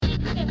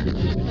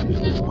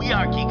We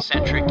are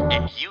Geekcentric,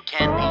 and you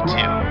can be too.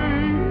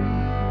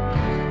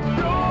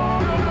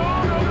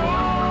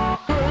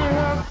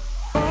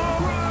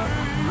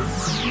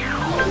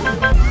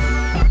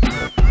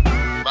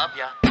 Love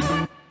ya.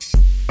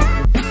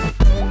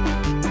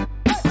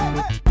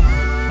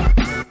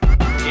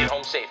 Get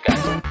home safe,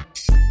 guys.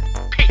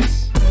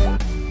 Peace.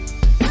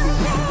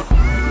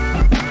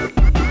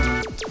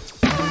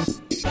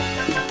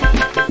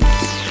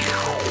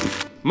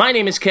 My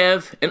name is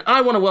Kev, and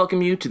I want to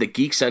welcome you to the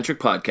Geekcentric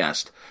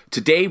podcast.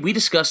 Today, we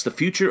discuss the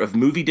future of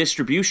movie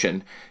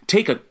distribution,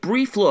 take a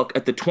brief look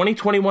at the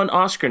 2021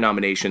 Oscar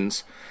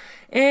nominations,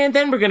 and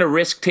then we're going to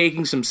risk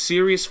taking some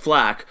serious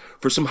flack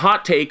for some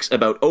hot takes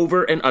about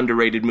over- and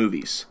underrated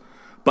movies.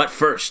 But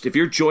first, if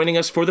you're joining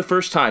us for the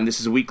first time,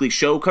 this is a weekly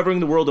show covering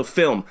the world of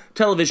film,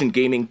 television,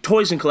 gaming,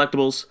 toys and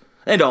collectibles,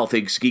 and all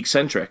things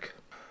Geekcentric.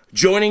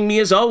 Joining me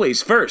as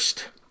always,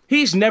 first,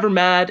 he's never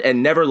mad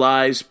and never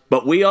lies,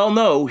 but we all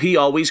know he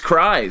always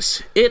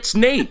cries. It's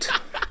Nate.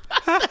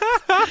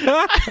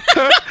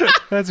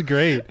 That's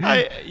great.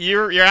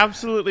 You're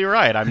absolutely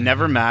right. I'm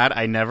never mad,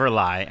 I never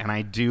lie, and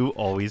I do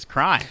always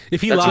cry.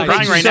 If he That's lies, what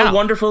he's right so now.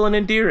 Wonderful and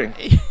endearing.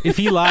 If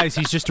he lies,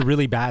 he's just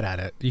really bad at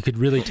it. You could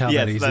really tell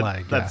that he's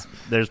lying.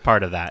 There's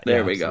part of that.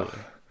 There we go.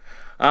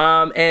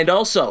 And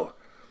also,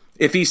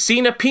 if he's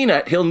seen a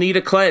peanut, he'll need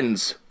a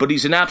cleanse, but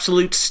he's an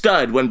absolute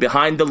stud when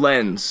behind the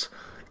lens.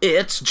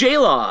 It's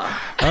J-Law.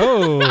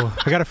 Oh,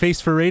 I got a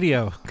face for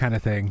radio kind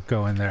of thing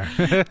going there.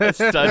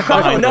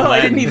 Oh, no,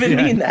 I didn't even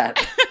mean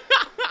that.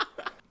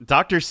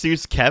 Dr.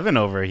 Seuss Kevin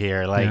over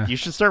here. You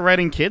should start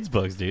writing kids'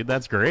 books, dude.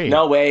 That's great.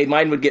 No way.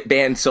 Mine would get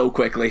banned so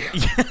quickly.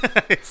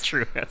 It's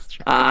true. That's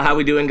true. How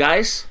we doing,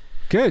 guys?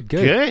 Good.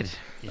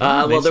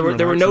 Yeah, well,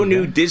 there were no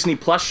new Disney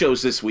Plus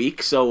shows this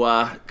week, so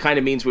kind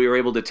of means we were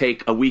able to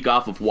take a week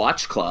off of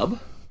Watch Club.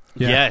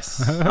 Yeah.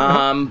 Yes.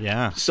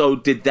 Yeah. So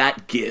did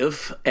that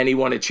give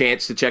anyone a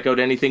chance to check out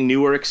anything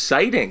new or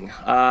exciting?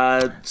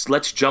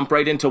 Let's jump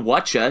right into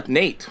Whatcha.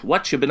 Nate,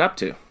 what you been up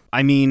to?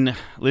 I mean,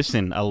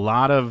 listen, a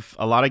lot of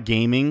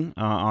gaming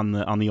on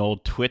the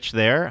old Twitch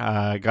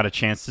there. Got a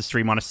chance to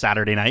stream on a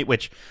Saturday night,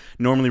 which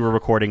normally we're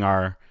recording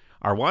our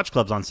watch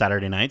clubs on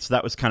Saturday night, so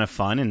that was kind of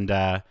fun. And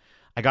I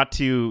got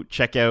to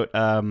check out.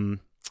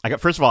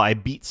 First of all, I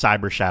beat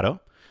Cyber Shadow,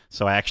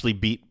 so I actually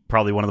beat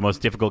probably one of the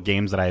most difficult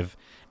games that I've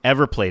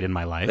ever played in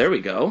my life. There we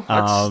go.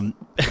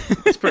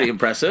 That's pretty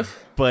impressive.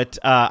 But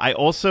I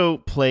also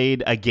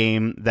played a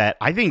game that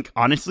I think,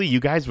 honestly, you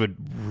guys would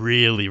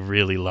really,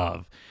 really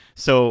love.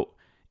 So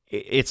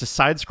it's a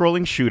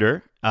side-scrolling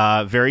shooter,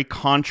 very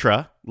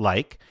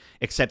Contra-like,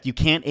 except you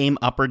can't aim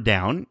up or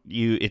down.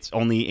 It's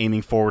only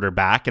aiming forward or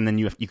back, and then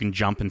you can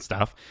jump and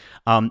stuff.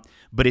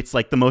 But it's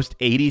like the most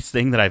 80s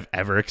thing that I've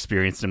ever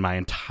experienced in my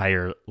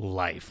entire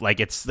life. Like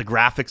the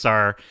graphics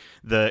are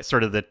the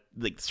sort of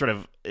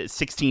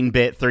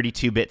 16-bit,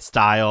 32-bit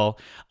style,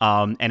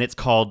 and it's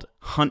called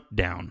Hunt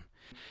Down.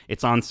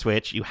 It's on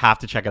Switch. You have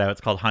to check it out.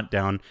 It's called Hunt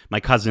Down. My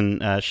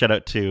cousin, shout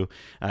out to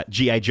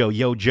G.I. Joe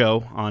Yo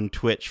Joe on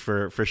Twitch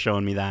for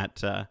showing me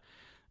that.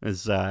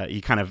 He's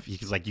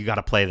like, you got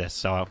to play this.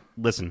 So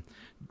listen,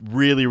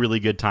 really, really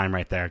good time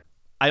right there.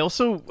 I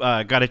also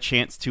got a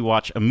chance to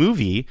watch a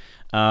movie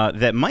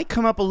that might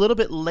come up a little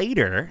bit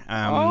later.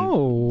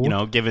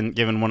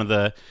 Given one of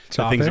the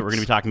things that we're going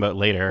to be talking about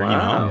later.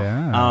 Wow.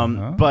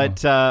 Yeah.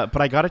 But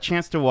I got a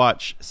chance to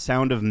watch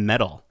Sound of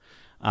Metal,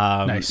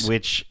 Nice.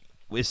 which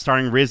is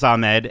starring Riz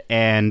Ahmed.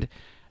 And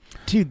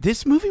dude,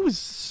 this movie was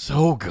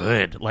so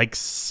good,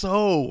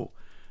 so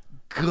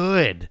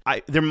good.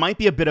 There might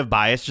be a bit of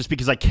bias just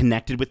because I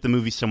connected with the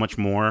movie so much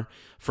more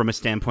from a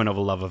standpoint of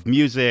a love of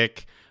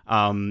music.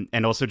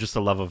 And also just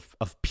a love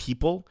of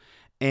people.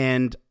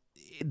 And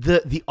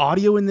the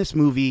audio in this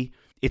movie,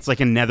 it's like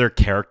another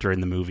character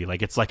in the movie.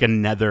 Like it's like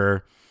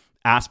another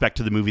aspect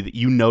to the movie that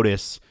you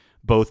notice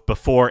both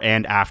before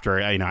and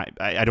after. I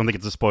don't think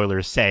it's a spoiler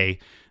to say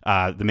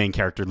the main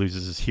character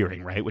loses his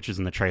hearing, right? Which is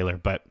in the trailer,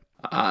 but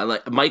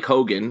like Mike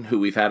Hogan, who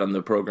we've had on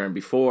the program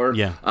before,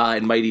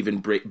 and might even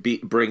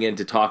bring in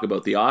to talk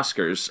about the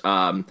Oscars,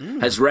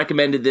 has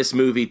recommended this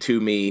movie to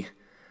me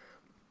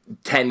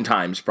 10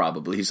 times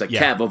probably. He's like,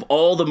 Kev, of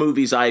all the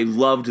movies I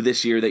loved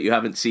this year that you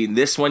haven't seen,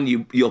 this one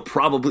you'll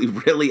probably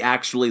really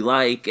actually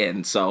like.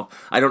 And so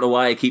I don't know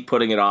why I keep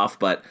putting it off,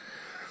 but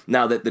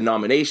now that the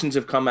nominations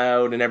have come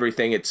out and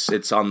everything,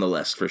 it's on the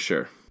list for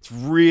sure. It's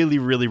really,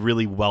 really,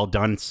 really well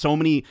done. So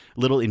many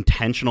little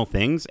intentional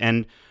things.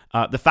 And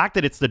the fact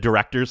that it's the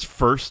director's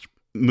first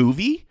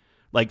movie,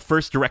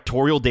 first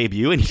directorial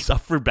debut, and he's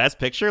up for Best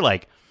Picture,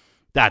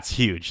 that's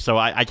huge. So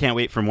I can't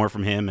wait for more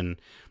from him. And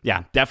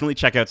yeah, definitely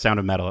check out Sound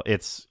of Metal.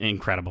 It's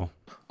incredible.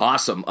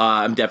 Awesome.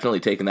 I'm definitely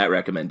taking that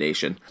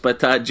recommendation.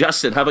 But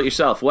Justin, how about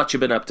yourself? What you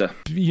been up to?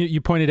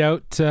 You pointed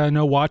out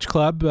no Watch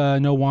Club,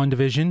 no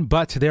WandaVision,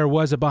 but there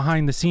was a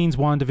behind-the-scenes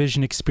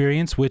WandaVision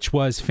experience, which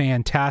was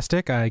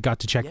fantastic. I got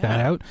to check that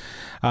out.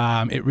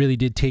 It really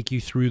did take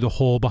you through the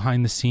whole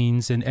behind the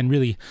scenes and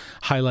really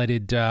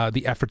highlighted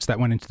the efforts that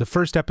went into the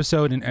first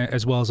episode, and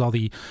as well as all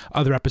the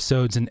other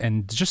episodes,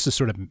 and just the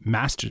sort of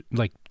masterclass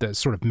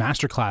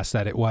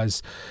that it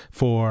was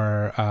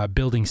for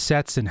building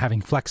sets and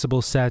having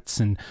flexible sets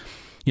and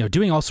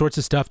doing all sorts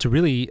of stuff to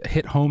really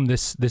hit home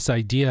this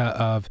idea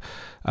of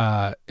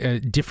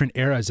different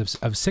eras of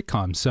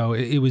sitcoms. So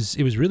it was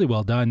really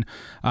well done.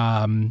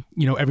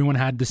 Everyone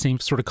had the same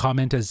sort of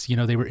comment as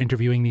they were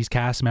interviewing these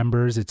cast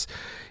members. It's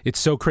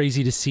so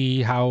crazy to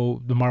see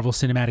how the Marvel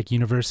Cinematic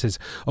Universe has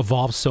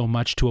evolved so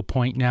much to a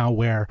point now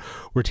where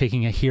we're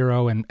taking a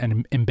hero and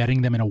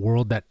embedding them in a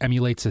world that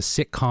emulates a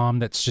sitcom.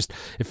 That's just,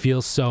 it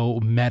feels so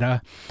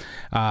meta,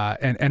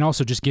 and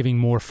also just giving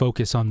more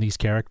focus on these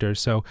characters.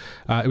 So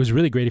it was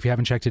really great. If you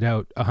haven't checked it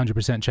out,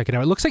 100% check it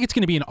out. It looks like it's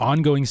going to be an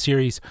ongoing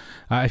series.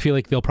 I feel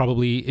like they'll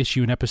probably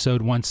issue an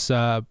episode once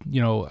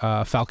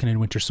Falcon and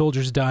Winter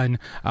Soldier's done.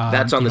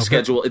 That's on the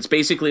schedule. It's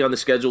basically on the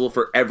schedule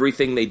for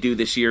everything they do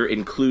this year,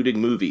 including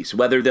movies,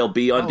 whether they'll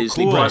be on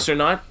Disney Plus or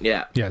not.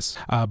 Yeah. Yes.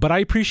 But I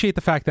appreciate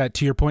the fact that,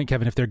 to your point,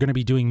 Kevin, if they're going to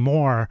be doing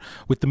more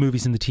with the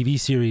movies and the TV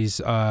series,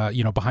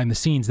 behind the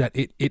scenes, that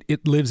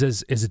it lives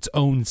as its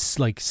own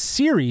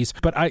series.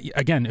 But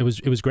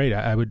it was great.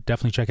 I would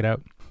definitely check it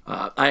out.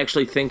 I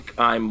actually think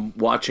I'm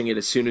watching it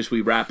as soon as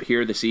we wrap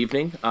here this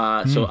evening.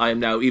 So I am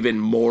now even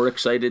more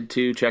excited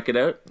to check it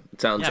out.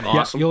 It sounds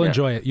awesome. You'll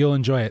enjoy it. You'll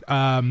enjoy it.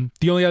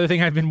 The only other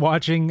thing I've been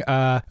watching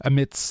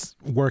amidst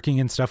working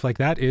and stuff like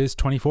that is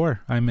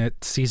 24. I'm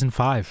at season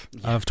 5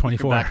 of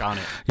 24. You're back on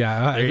it.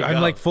 Yeah,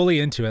 I'm like fully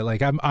into it.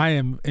 Like I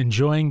am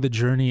enjoying the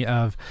journey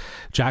of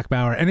Jack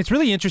Bauer, and it's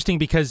really interesting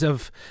because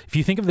of, if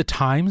you think of the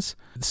times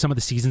some of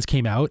the seasons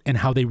came out and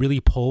how they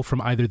really pull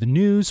from either the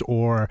news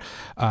or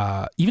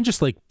even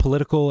just like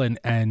political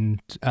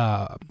and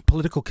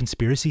political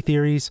conspiracy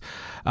theories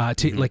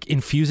to like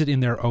infuse it in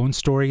their own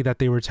story that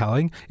they were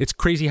telling. It's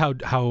crazy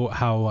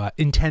how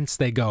intense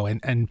they go,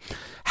 and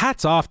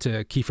hats off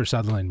to Kiefer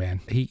Sutherland,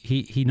 man.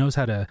 He knows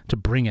how to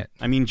bring it.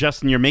 I mean,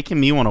 Justin, you're making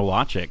me want to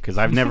watch it because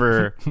I've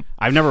never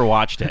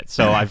watched it.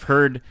 So I've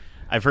heard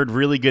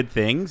really good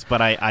things,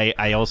 but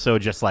I also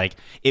just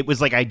it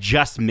was like I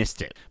just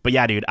missed it. But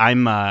yeah, dude,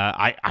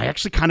 I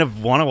actually kind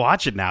of want to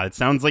watch it now. It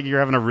sounds like you're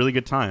having a really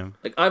good time.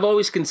 Like, I've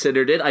always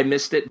considered it. I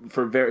missed it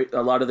for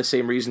a lot of the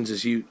same reasons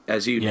as you,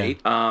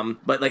 Nate.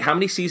 But like, how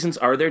many seasons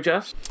are there,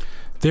 Jeff?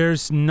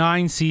 There's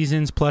 9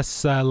 seasons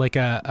plus like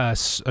a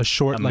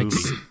short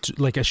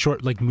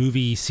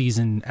movie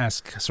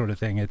season-esque sort of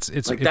thing. It's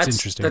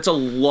interesting. That's a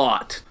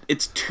lot.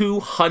 It's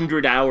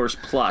 200 hours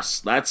plus.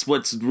 That's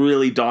what's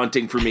really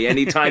daunting for me.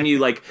 Anytime you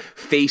like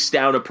face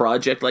down a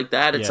project like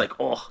that, it's like,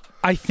 oh.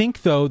 I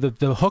think, though,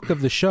 the hook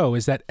of the show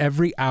is that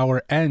every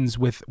hour ends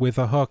with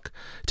a hook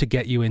to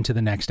get you into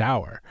the next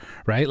hour,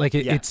 right? Like,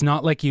 it's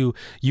not like you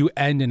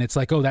end and it's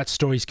like, oh, that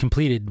story's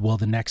completed. Well,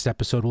 the next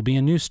episode will be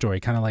a new story,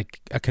 kind of like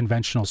a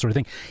conventional sort of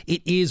thing.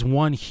 It is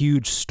one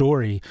huge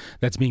story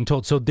that's being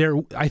told. So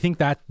I think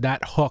that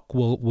hook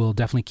will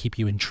definitely keep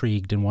you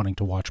intrigued and wanting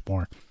to watch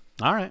more.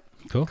 All right.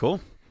 Cool.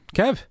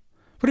 Kev,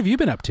 what have you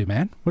been up to,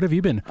 man? What have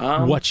you been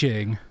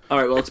watching? All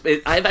right, well,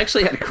 I've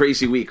actually had a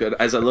crazy week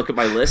as I look at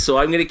my list, so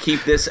I'm going to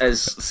keep this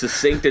as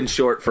succinct and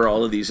short for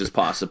all of these as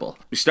possible.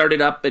 We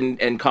started up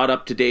and caught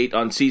up to date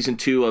on Season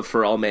 2 of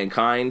For All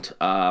Mankind.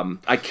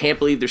 I can't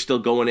believe they're still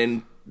going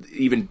in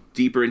even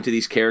deeper into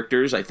these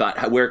characters. I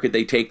thought, where could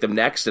they take them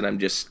next? And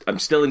I'm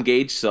still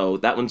engaged, so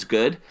that one's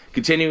good.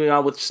 Continuing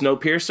on with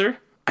Snowpiercer.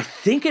 I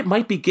think it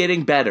might be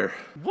getting better.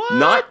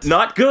 What?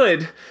 Not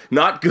good,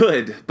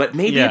 but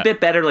maybe a bit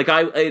better. Like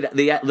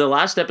the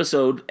last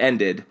episode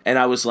ended, and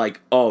I was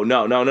like, oh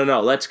no,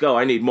 let's go.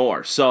 I need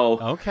more. So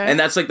okay, and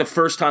that's like the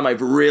first time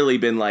I've really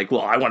been like,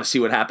 well, I want to see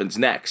what happens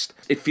next.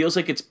 It feels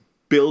like it's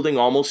building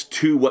almost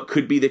to what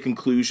could be the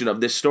conclusion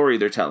of this story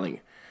they're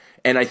telling,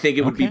 and I think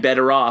it would be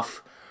better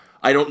off.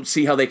 I don't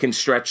see how they can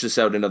stretch this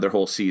out another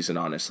whole season,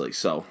 honestly.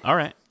 So all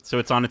right. So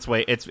it's on its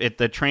way.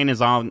 The train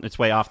is on its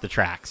way off the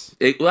tracks.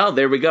 Well,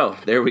 there we go.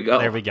 There we go.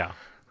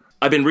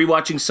 I've been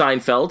rewatching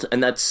Seinfeld,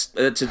 and that's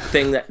a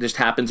thing that just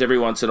happens every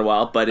once in a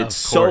while. But it's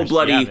so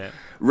bloody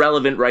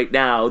relevant right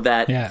now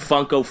that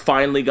Funko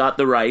finally got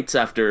the rights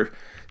after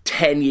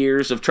 10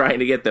 years of trying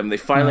to get them. They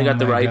finally got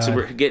the rights, and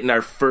we're getting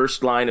our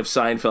first line of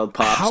Seinfeld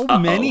pops. How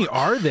many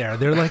are there?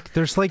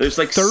 There's like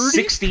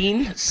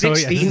 16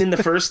 in the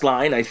first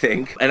line, I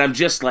think. And I'm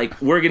just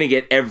like, we're going to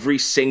get every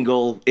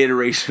single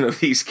iteration of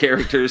these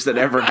characters that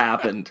ever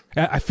happened.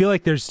 I feel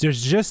like there's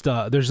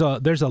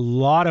a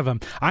lot of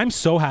them. I'm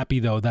so happy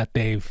though that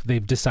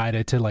they've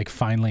decided to like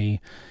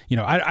finally,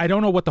 I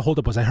don't know what the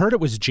holdup was. I heard it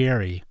was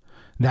Jerry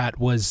that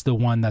was the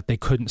one that they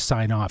couldn't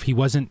sign off. He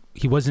wasn't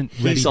ready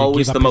He's to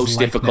always give the up most his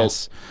difficult.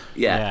 likeness.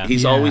 Yeah,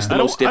 he's always the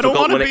most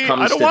difficult when it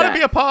comes to that. I don't want to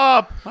be a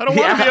pop. I don't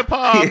want to be a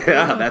pop.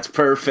 Yeah, that's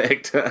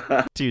perfect.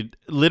 Dude,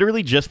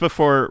 literally just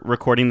before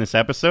recording this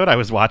episode, I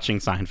was watching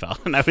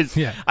Seinfeld, and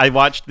I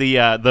watched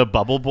the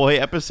Bubble Boy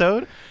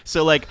episode.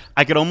 So like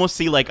I could almost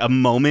see like a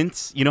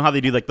moment. You know how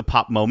they do like the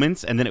pop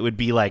moments, and then it would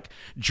be like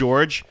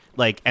George,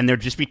 like, and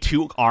there'd just be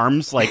two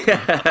arms like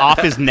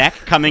off his neck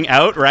coming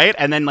out, right?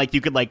 And then like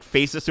you could like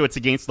face it so it's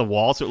against the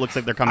wall, so it looks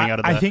like they're coming out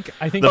of the.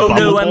 I think. Oh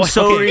no, I'm Boy.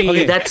 sorry.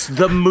 Okay. That's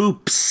the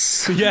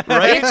moops. Yeah.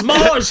 Right? It's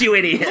Mars, you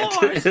idiot.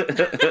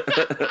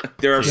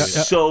 There are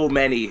so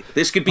many.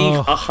 This could be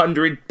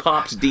 100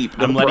 pops deep.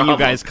 No I'm letting problem.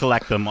 you guys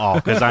collect them all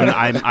because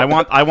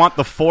I want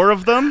the 4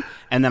 of them,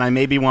 and then I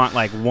maybe want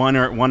like one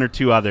or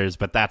two others,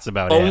 but that's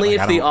about Only it.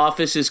 Like, if The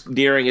Office is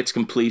nearing its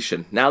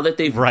completion. Now that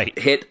they've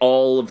hit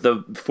all of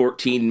the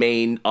 14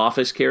 main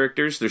Office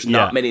characters, there's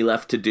not many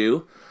left to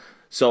do.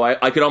 So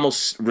I could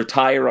almost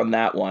retire on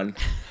that one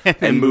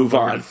and move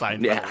on.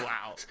 Yeah.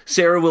 Wow.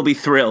 Sarah will be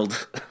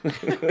thrilled.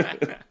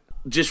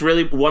 Just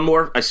really one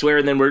more, I swear,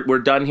 and then we're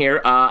done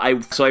here. I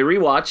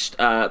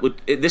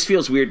rewatched. This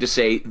feels weird to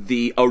say,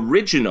 the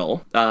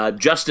original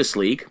Justice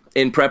League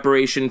in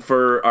preparation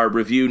for our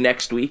review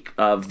next week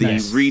of the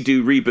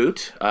redo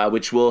reboot,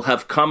 which will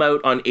have come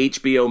out on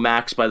HBO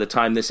Max by the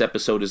time this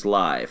episode is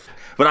live.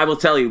 But I will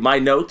tell you, my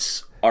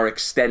notes are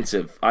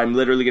extensive. I'm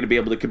literally going to be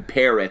able to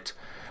compare it.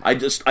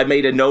 I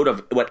made a note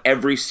of what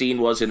every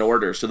scene was in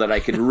order so that I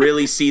could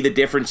really see the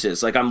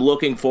differences. Like, I'm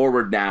looking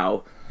forward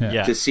now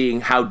to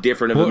seeing how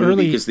different of a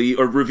movie, because the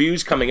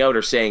reviews coming out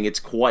are saying it's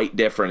quite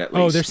different, at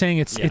least. Oh, they're saying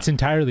it's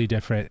entirely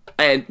different.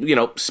 And,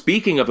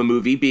 speaking of a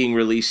movie being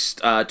released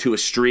to a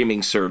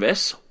streaming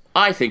service,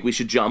 I think we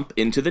should jump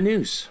into the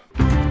news.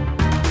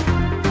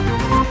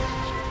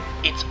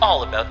 It's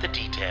all about the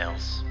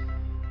details.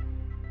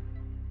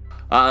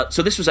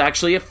 So this was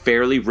actually a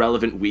fairly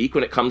relevant week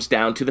when it comes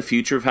down to the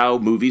future of how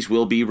movies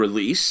will be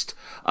released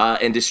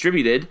and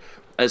distributed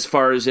as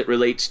far as it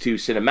relates to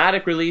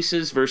cinematic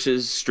releases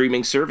versus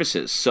streaming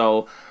services.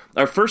 So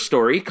our first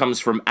story comes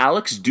from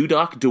Alex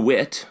Dudok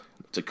DeWitt,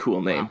 it's a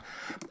cool name,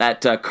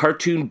 at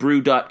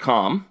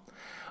cartoonbrew.com.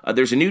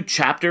 There's a new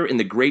chapter in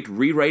the great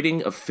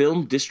rewriting of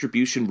film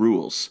distribution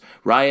rules.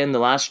 Raya and the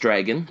Last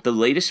Dragon, the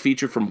latest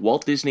feature from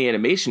Walt Disney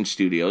Animation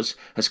Studios,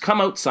 has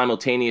come out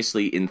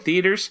simultaneously in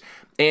theaters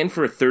and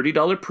for a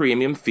 $30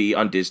 premium fee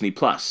on Disney+.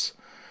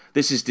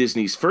 This is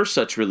Disney's first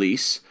such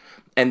release,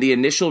 and the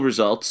initial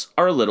results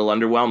are a little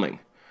underwhelming.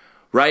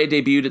 Raya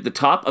debuted at the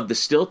top of the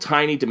still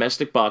tiny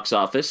domestic box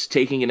office,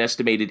 taking an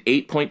estimated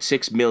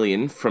 $8.6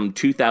 million from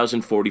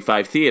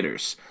 2,045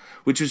 theaters,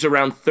 which was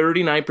around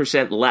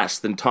 39% less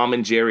than Tom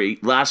and Jerry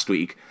last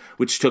week,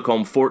 which took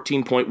home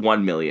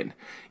 $14.1 million,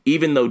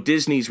 even though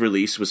Disney's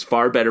release was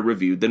far better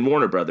reviewed than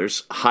Warner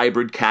Brothers'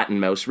 hybrid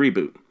cat-and-mouse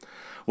reboot.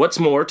 What's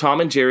more, Tom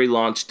and Jerry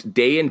launched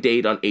day and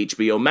date on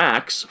HBO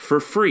Max for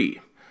free.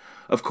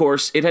 Of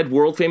course, it had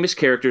world-famous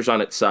characters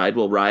on its side,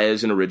 while Raya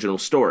is an original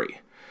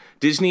story.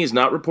 Disney has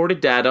not reported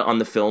data on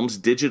the film's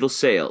digital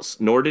sales,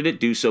 nor did it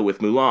do so with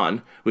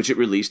Mulan, which it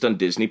released on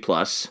Disney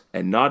Plus,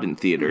 and not in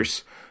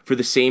theaters, for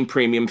the same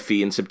premium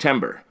fee in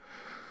September.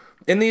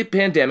 In the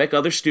pandemic,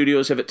 other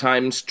studios have at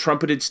times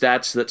trumpeted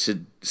stats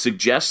that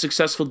suggest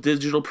successful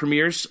digital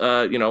premieres,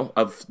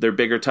 of their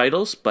bigger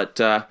titles, but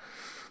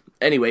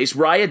anyways,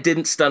 Raya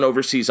didn't stun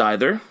overseas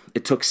either.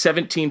 It took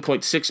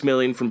 $17.6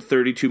 million from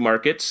 32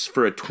 markets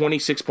for a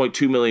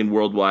 $26.2 million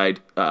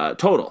worldwide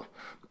total.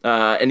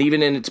 And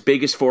even in its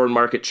biggest foreign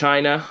market,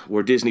 China,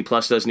 where Disney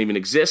Plus doesn't even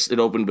exist, it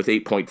opened with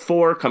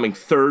 8.4, coming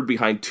third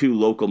behind 2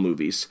 local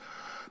movies.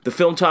 The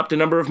film topped a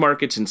number of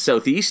markets in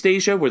Southeast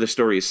Asia, where the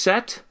story is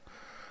set,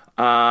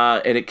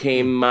 and it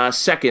came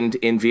second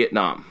in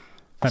Vietnam.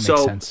 That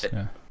makes sense.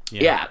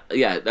 Yeah,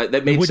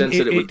 that made sense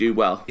that it would do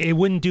well. It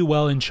wouldn't do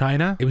well in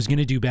China. It was going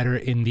to do better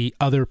in the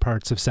other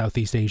parts of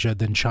Southeast Asia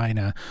than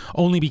China,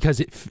 only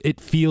because it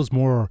feels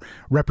more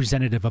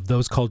representative of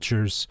those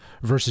cultures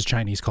versus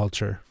Chinese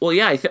culture. Well,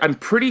 yeah, I'm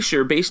pretty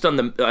sure, based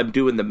on I'm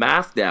doing the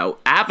math now,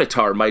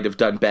 Avatar might have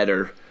done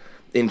better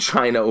in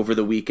China over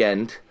the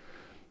weekend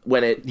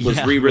when it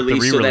was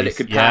re-released, so that it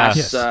could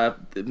pass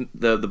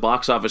the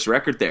box office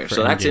record there.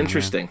 So that's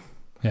interesting.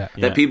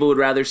 That people would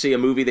rather see a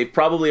movie they've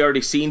probably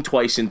already seen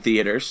twice in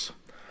theaters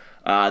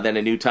than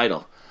a new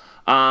title.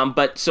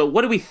 But so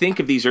what do we think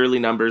of these early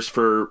numbers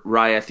for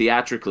Raya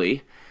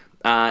theatrically?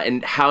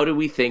 And how do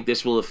we think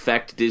this will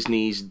affect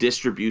Disney's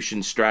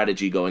distribution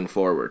strategy going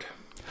forward?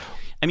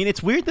 I mean,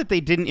 it's weird that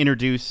they didn't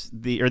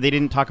they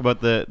didn't talk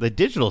about the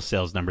digital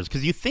sales numbers,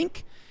 because you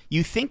think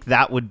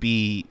that would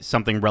be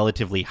something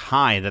relatively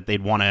high that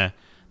they'd want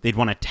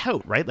to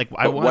tout, right? Like,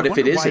 what if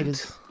it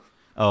isn't?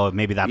 Oh,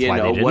 maybe that's why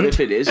they didn't. What if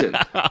it isn't?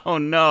 Oh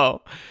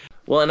no.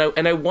 Well,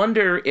 and I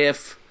wonder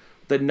if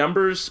the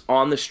numbers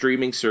on the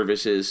streaming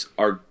services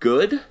are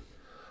good,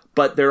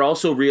 but they're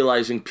also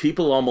realizing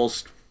people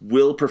almost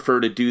will prefer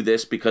to do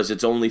this because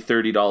it's only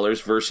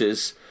 $30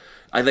 versus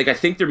I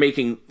think they're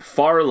making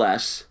far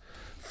less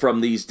from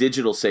these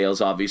digital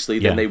sales, obviously,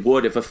 than they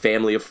would if a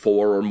family of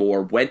 4 or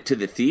more went to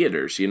the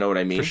theaters. You know what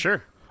I mean? For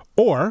sure.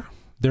 Or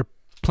they're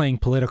playing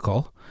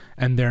political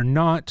and they're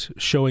not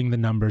showing the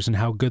numbers and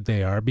how good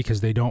they are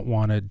because they don't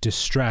want to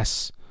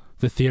distress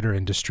the theater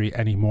industry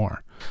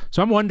anymore.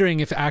 So I'm wondering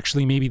if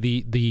actually maybe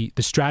the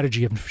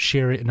strategy of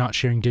not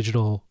sharing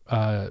digital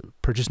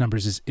purchase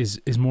numbers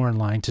is more in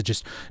line to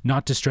just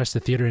not distress the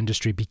theater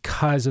industry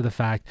because of the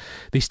fact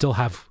they still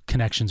have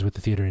connections with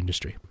the theater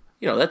industry.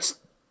 You know, that's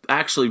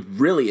actually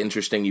really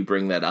interesting you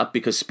bring that up,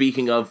 because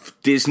speaking of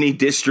Disney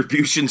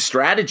distribution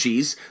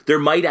strategies, there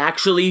might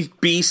actually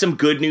be some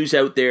good news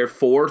out there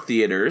for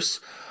theaters.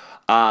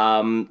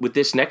 With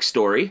this next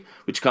story,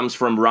 which comes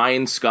from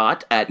Ryan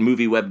Scott at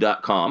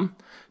MovieWeb.com.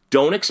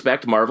 Don't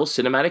expect Marvel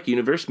Cinematic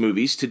Universe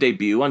movies to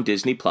debut on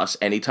Disney Plus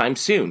anytime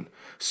soon,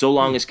 so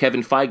long as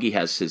Kevin Feige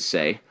has his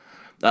say.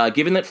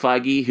 Given that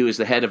Feige, who is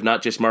the head of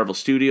not just Marvel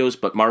Studios,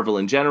 but Marvel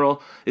in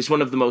general, is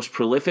one of the most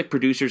prolific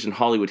producers in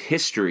Hollywood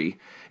history,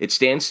 it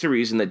stands to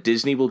reason that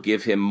Disney will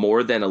give him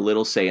more than a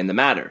little say in the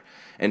matter,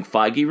 and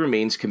Feige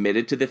remains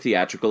committed to the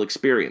theatrical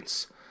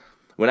experience.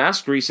 When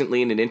asked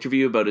recently in an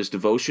interview about his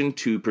devotion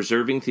to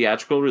preserving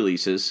theatrical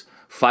releases,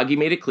 Feige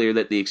made it clear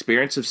that the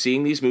experience of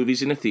seeing these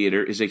movies in a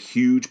theater is a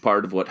huge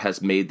part of what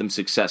has made them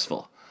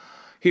successful.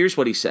 Here's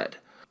what he said.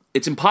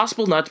 It's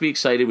impossible not to be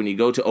excited when you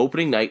go to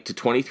opening night to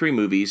 23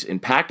 movies in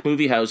packed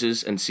movie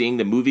houses and seeing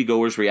the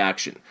moviegoer's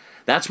reaction.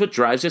 That's what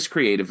drives us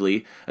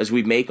creatively as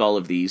we make all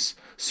of these,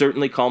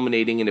 certainly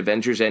culminating in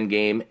Avengers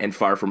Endgame and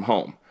Far From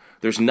Home.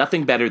 There's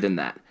nothing better than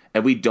that,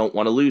 and we don't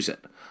want to lose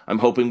it. I'm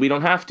hoping we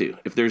don't have to.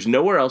 If there's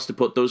nowhere else to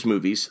put those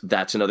movies,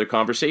 that's another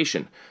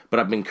conversation. But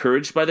I'm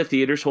encouraged by the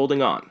theaters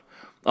holding on.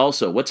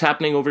 Also, what's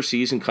happening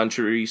overseas in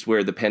countries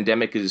where the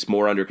pandemic is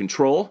more under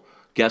control?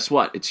 Guess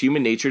what? It's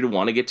human nature to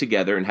want to get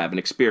together and have an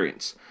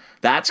experience.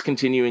 That's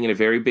continuing in a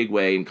very big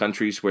way in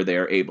countries where they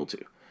are able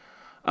to.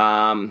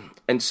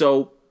 And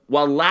so,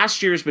 while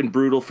last year has been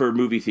brutal for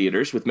movie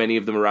theaters, with many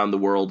of them around the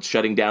world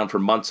shutting down for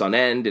months on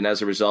end, and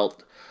as a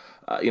result,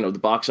 the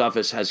box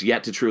office has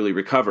yet to truly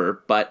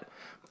recover, but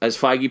as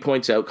Feige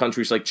points out,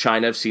 countries like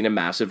China have seen a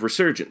massive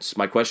resurgence.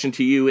 My question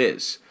to you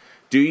is,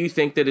 do you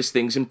think that as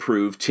things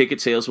improve,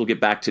 ticket sales will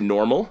get back to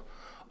normal,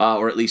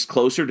 or at least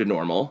closer to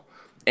normal?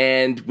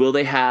 And will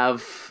they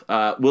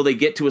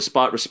get to a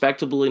spot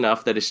respectable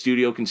enough that a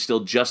studio can still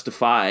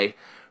justify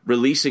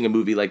releasing a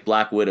movie like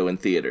Black Widow in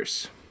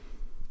theaters?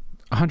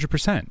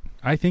 100%.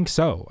 I think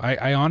so.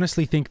 I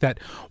honestly think that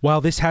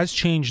while this has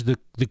changed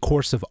the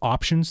course of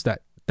options that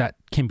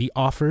can be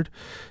offered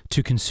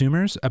to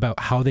consumers about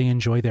how they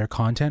enjoy their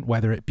content,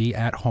 whether it be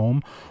at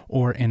home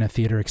or in a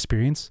theater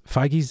experience,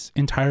 Feige's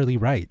entirely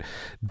right.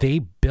 They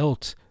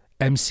built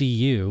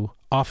MCU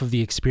off of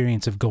the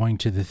experience of going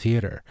to the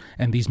theater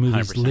and these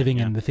movies living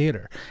in the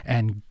theater,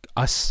 and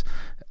us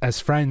as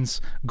friends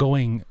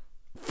going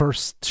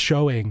first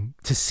showing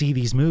to see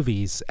these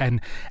movies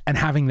and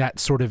having that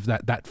sort of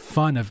that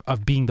fun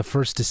of being the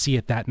first to see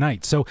it that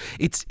night. So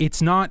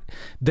it's not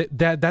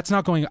that's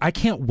not going. I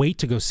can't wait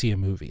to go see a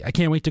movie. I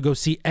can't wait to go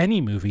see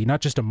any movie,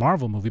 not just a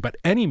Marvel movie, but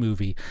any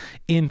movie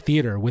in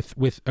theater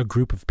with a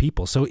group of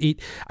people. So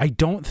I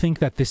don't think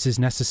that this is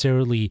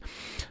necessarily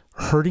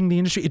hurting the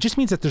industry. It just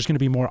means that there's going to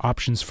be more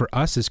options for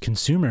us as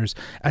consumers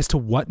as to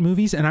what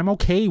movies, and I'm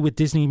okay with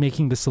Disney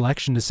making the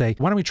selection to say,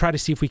 why don't we try to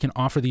see if we can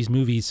offer these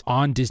movies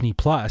on Disney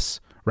Plus,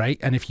 right?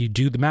 And if you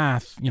do the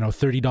math,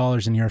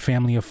 $30 and you're a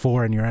family of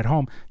 4 and you're at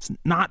home, it's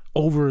not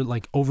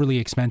overly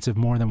expensive,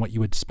 more than what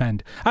you would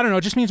spend. I don't know,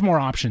 it just means more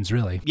options,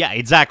 really. Yeah,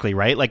 exactly,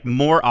 right? Like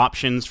more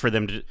options for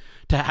them to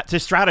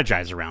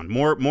strategize around,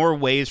 more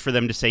ways for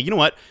them to say, you know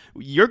what,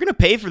 you're going to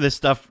pay for this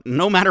stuff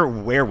no matter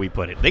where we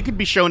put it. They could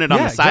be showing it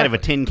on the side of a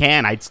tin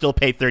can. I'd still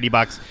pay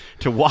 $30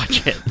 to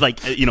watch it,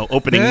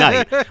 opening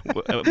night,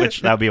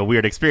 which that would be a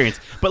weird experience.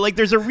 But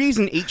there's a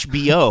reason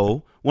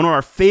HBO, one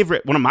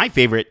of my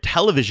favorite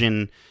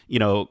television,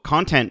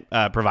 content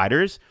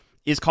providers,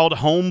 is called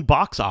Home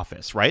Box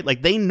Office, right?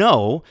 They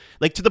know,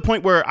 to the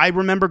point where I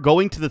remember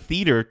going to the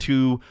theater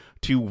to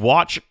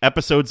watch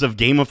episodes of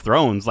Game of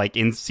Thrones,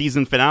 in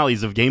season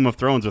finales of Game of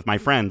Thrones with my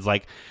friends.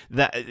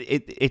 That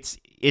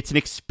it's an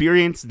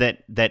experience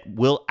that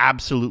we'll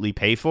absolutely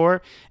pay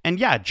for. And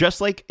yeah, just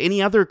like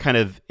any other kind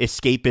of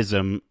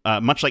escapism,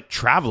 much like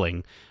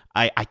traveling,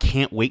 I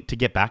can't wait to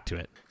get back to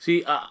it.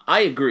 See,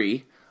 I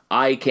agree.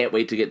 I can't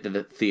wait to get to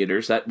the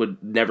theaters. That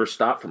would never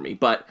stop for me.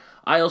 But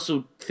I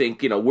also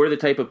think, we're the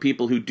type of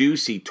people who do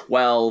see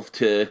 12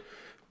 to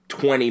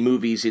 20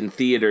 movies in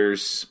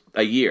theaters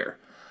a year.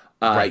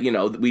 Right.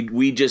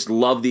 We just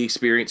love the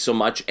experience so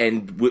much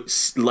and would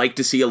like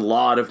to see a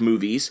lot of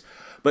movies.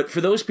 But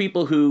for those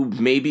people who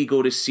maybe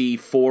go to see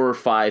 4 or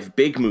 5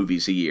 big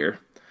movies a year,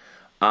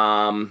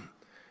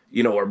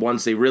 or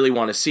ones they really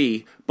want to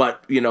see,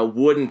 but,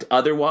 wouldn't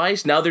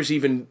otherwise, now there's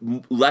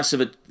even less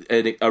of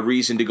a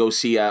reason to go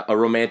see a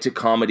romantic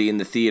comedy in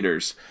the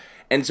theaters.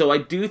 And so I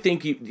do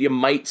think you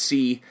might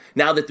see,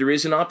 now that there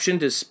is an option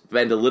to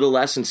spend a little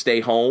less and stay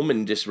home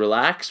and just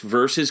relax,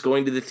 versus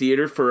going to the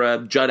theater for a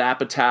Judd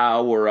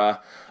Apatow or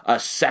a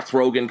Seth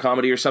Rogen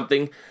comedy or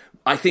something,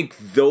 I think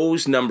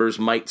those numbers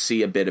might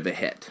see a bit of a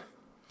hit.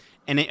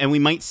 And we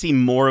might see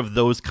more of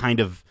those kind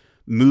of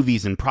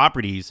movies and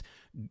properties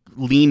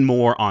lean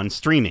more on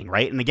streaming,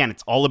 right? And again,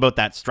 it's all about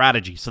that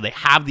strategy. So they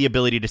have the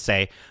ability to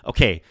say,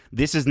 okay,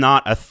 this is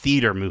not a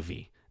theater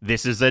movie.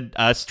 This is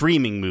a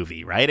streaming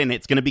movie, right? And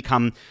it's going to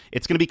become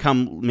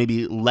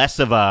maybe less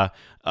of a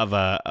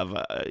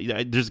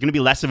there's going to be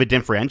less of a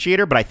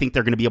differentiator, but I think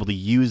they're going to be able to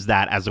use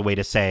that as a way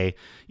to say,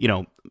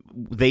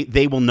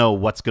 they will know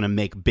what's going to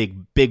make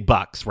big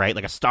bucks, right?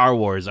 Like a Star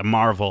Wars, a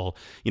Marvel,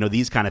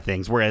 these kind of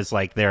things. Whereas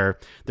like they're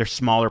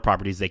smaller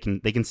properties, they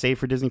can save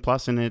for Disney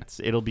Plus, and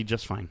it'll be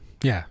just fine.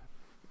 Yeah.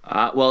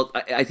 Well,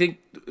 I think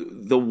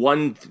the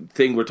one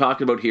thing we're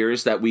talking about here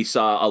is that we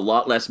saw a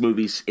lot less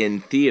movies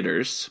in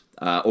theaters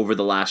over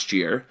the last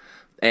year.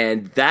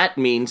 And that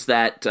means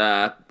that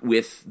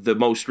with the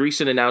most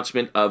recent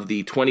announcement of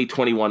the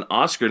 2021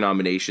 Oscar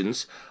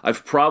nominations,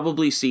 I've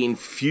probably seen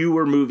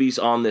fewer movies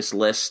on this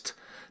list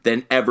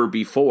than ever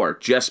before,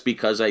 just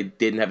because I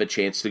didn't have a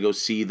chance to go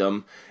see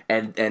them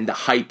and the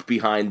hype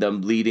behind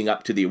them leading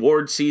up to the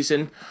awards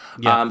season.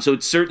 Yeah. So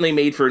it certainly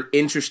made for an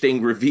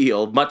interesting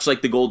reveal, much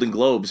like the Golden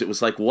Globes. It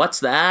was like,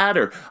 what's that?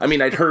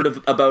 I'd heard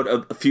about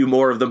a few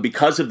more of them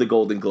because of the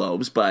Golden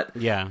Globes, but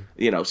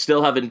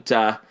still haven't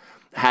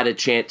had a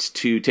chance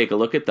to take a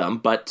look at them.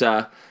 But,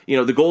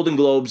 the Golden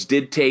Globes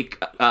did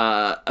take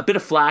a bit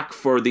of flack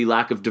for the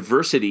lack of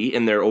diversity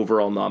in their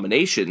overall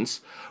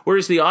nominations,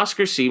 whereas the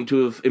Oscars seem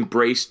to have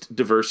embraced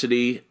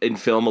diversity in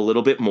film a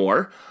little bit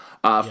more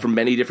from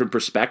many different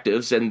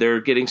perspectives, and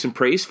they're getting some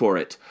praise for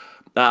it.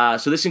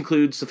 So this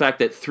includes the fact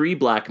that 3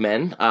 black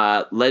men,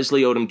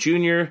 Leslie Odom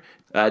Jr.,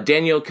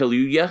 Daniel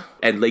Kaluuya,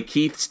 and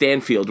Lakeith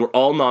Stanfield, were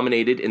all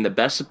nominated in the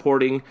Best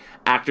Supporting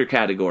Actor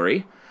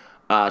category.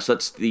 So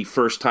that's the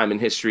first time in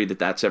history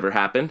that's ever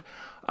happened.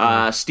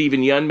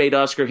 Stephen Yeun made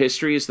Oscar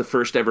history as the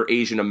first ever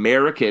Asian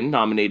American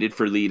nominated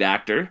for lead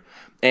actor.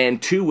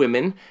 And 2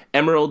 women,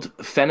 Emerald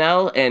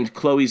Fennell and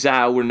Chloe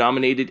Zhao, were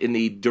nominated in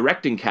the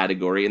directing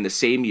category in the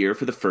same year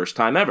for the first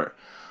time ever.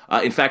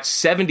 In fact,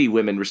 70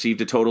 women received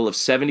a total of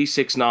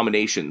 76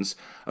 nominations,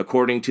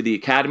 according to the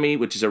Academy,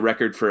 which is a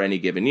record for any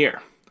given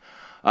year.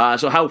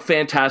 So how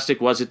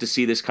fantastic was it to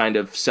see this kind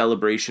of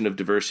celebration of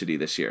diversity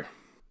this year?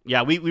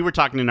 Yeah, we were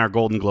talking in our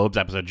Golden Globes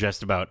episode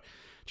just about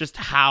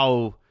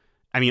how,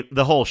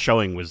 the whole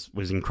showing was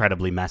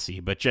incredibly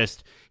messy, but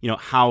just,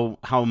 how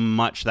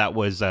much that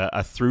was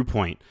a through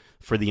point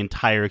for the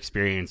entire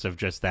experience of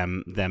just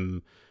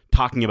them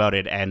talking about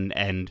it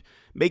and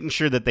making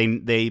sure that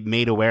they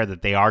made aware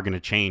that they are going to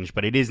change.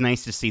 But it is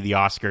nice to see the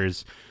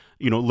Oscars,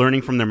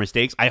 learning from their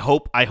mistakes. I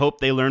hope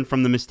they learn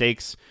from the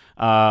mistakes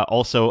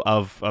also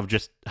of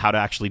just how to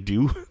actually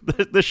do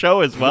the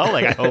show as well.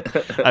 Like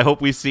I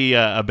hope we see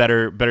a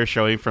better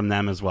showing from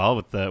them as well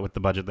with the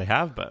budget they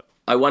have. But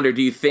I wonder,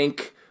 do you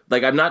think,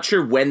 I'm not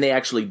sure when they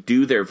actually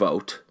do their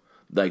vote,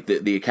 like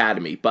the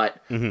Academy,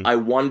 but I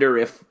wonder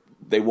if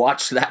they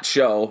watched that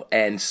show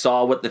and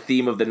saw what the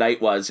theme of the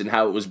night was and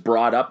how it was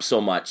brought up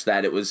so much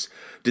that it was,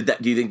 do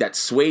you think that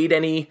swayed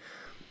any,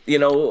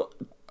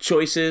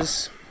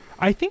 choices?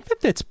 I think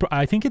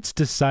it's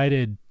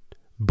decided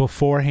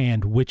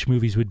beforehand which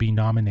movies would be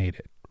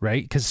nominated,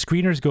 right? Because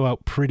screeners go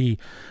out pretty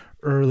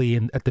early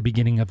at the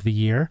beginning of the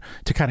year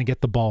to kind of get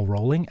the ball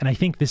rolling, and I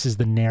think this is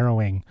the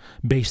narrowing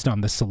based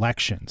on the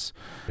selections.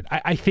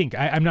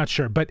 I'm not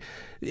sure, but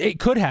it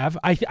could have.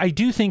 I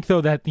do think though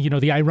that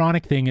the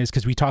ironic thing is,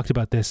 because we talked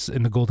about this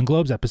in the Golden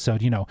Globes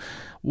episode,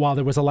 while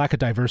there was a lack of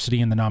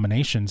diversity in the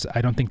nominations,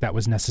 I don't think that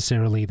was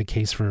necessarily the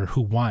case for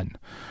who won.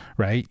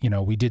 Right,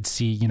 we did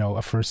see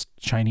a first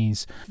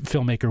Chinese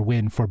filmmaker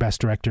win for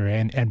Best Director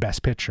and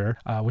Best Picture,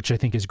 which I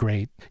think is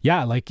great.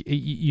 Yeah, like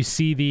you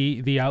see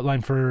the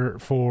outline for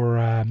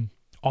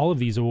all of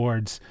these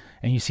awards,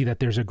 and you see that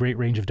there's a great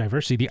range of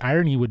diversity. The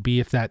irony would be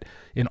if that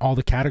in all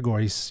the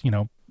categories,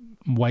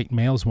 white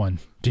males won.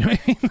 Do you know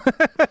what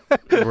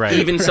I mean? Right.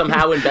 Even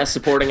somehow in Best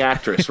Supporting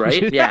Actress,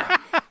 right? Yeah.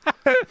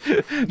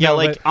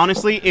 Yeah,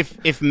 honestly,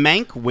 if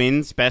Mank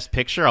wins Best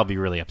Picture, I'll be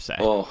really upset.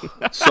 Oh,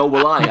 so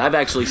will I. I've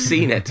actually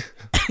seen it.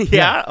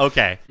 Yeah?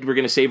 Okay. We're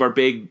going to save our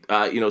big,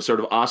 sort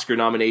of Oscar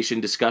nomination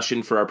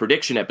discussion for our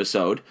prediction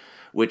episode,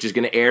 which is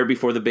going to air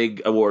before the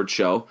big award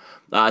show.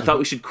 I thought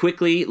we should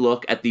quickly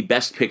look at the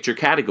Best Picture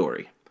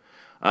category.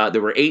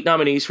 There were 8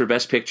 nominees for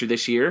Best Picture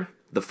this year.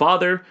 The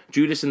Father,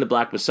 Judas and the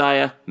Black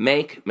Messiah,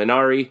 Mank,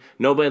 Minari,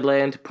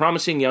 Nomadland,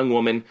 Promising Young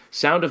Woman,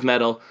 Sound of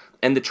Metal,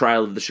 and The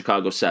Trial of the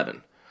Chicago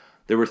 7.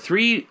 There were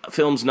 3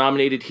 films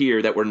nominated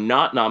here that were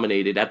not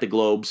nominated at the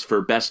Globes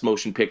for Best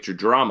Motion Picture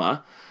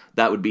Drama.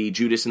 That would be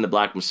Judas and the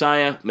Black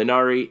Messiah,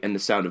 Minari, and The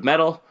Sound of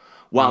Metal.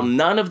 While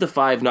none of the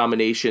 5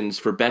 nominations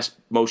for Best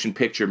Motion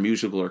Picture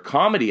Musical or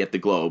Comedy at the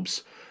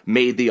Globes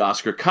made the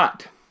Oscar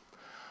cut.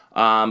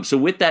 So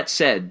with that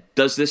said,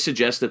 does this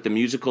suggest that the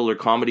musical or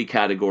comedy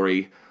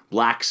category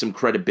lacks some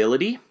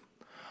credibility?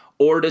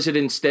 Or does it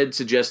instead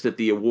suggest that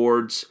the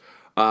awards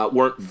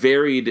weren't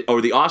varied, or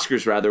the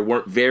Oscars rather,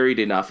 weren't varied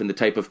enough in the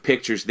type of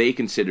pictures they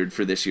considered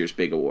for this year's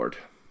big award?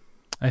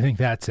 I think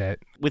that's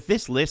it. With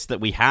this list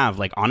that we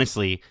have,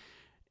 honestly,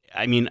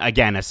 I mean,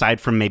 again, aside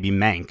from maybe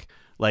Mank,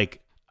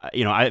 like,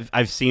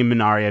 I've seen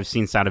Minari, I've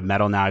seen Sound of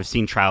Metal now, I've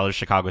seen Trial of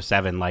Chicago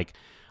 7. Like,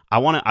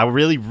 I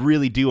really,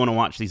 really do want to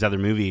watch these other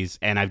movies,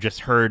 and I've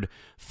just heard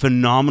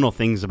phenomenal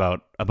things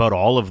about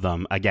all of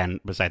them. Again,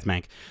 besides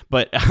Mank,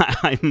 but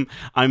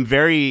I'm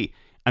very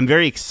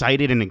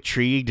excited and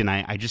intrigued, and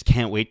I just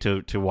can't wait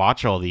to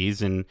watch all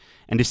these and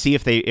to see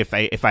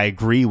if I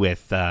agree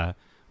with the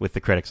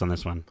critics on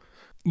this one.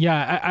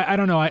 Yeah, I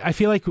don't know. I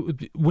feel like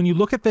when you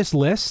look at this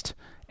list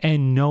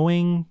and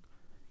knowing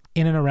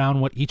in and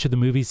around what each of the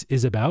movies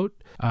is about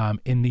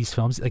in these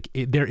films, like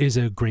there is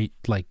a great,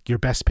 like, your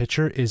best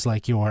picture is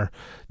like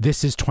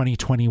this is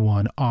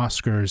 2021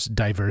 Oscars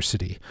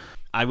diversity.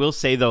 I will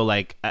say though,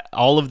 like,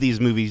 all of these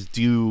movies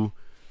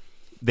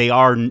they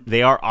are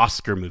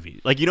Oscar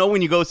movies. Like,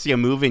 when you go see a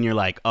movie and you're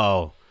like,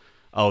 oh,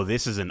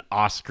 this is an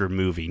Oscar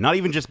movie. Not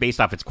even just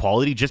based off its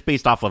quality, just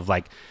based off of,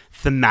 like,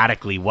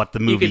 thematically what the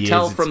movie is. You can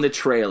tell from the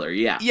trailer,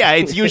 yeah. Yeah,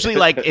 it's usually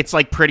like, it's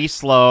like pretty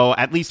slow.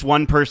 At least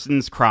one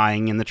person's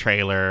crying in the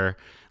trailer.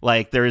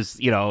 Like, there's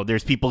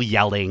people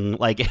yelling.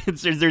 Like,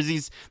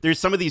 there's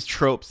some of these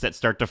tropes that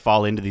start to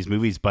fall into these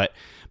movies, but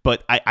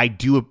I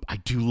do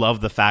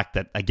love the fact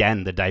that,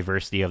 again, the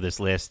diversity of this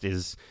list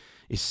is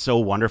so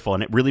wonderful,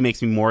 and it really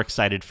makes me more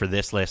excited for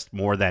this list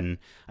more than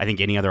I think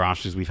any other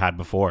Oscars we've had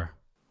before.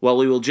 Well,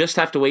 we will just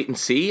have to wait and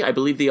see. I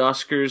believe the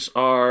Oscars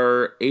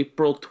are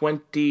April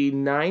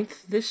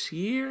 29th this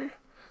year.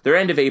 They're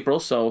end of April,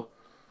 so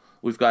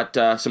we've got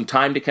some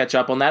time to catch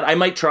up on that. I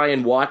might try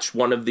and watch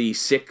one of the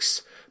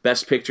 6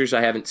 best pictures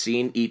I haven't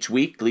seen each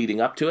week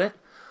leading up to it,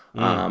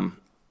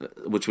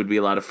 which would be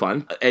a lot of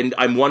fun. And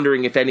I'm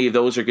wondering if any of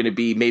those are going to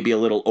be maybe a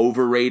little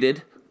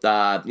overrated,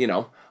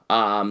 and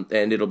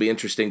it'll be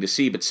interesting to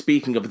see. But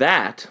speaking of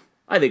that,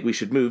 I think we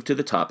should move to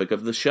the topic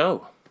of the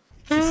show.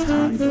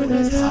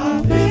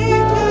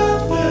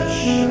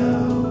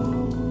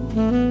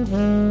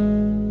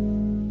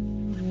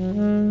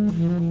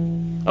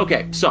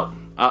 Okay, so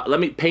let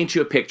me paint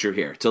you a picture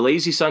here. It's a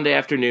lazy Sunday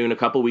afternoon a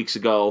couple weeks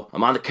ago.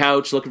 I'm on the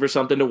couch looking for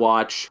something to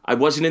watch. I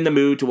wasn't in the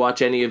mood to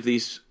watch any of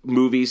these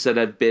movies that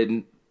have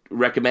been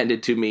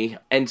recommended to me,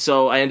 and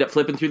so I end up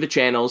flipping through the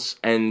channels,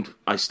 and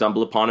I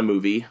stumble upon a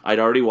movie I'd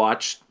already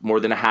watched more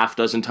than a half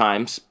dozen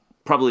times,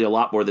 probably a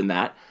lot more than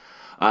that.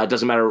 It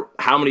doesn't matter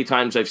how many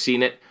times I've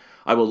seen it.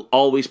 I will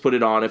always put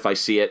it on if I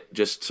see it,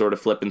 just sort of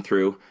flipping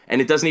through.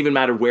 And it doesn't even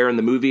matter where in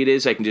the movie it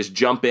is. I can just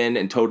jump in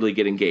and totally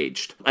get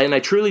engaged. And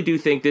I truly do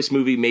think this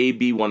movie may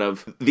be one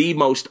of the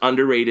most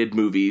underrated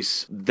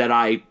movies that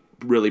I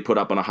really put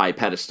up on a high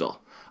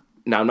pedestal.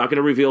 Now, I'm not going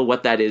to reveal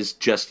what that is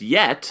just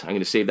yet. I'm going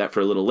to save that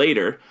for a little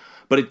later.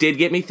 But it did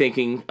get me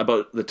thinking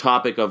about the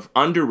topic of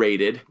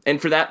underrated,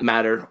 and for that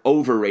matter,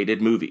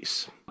 overrated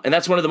movies. And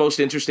that's one of the most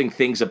interesting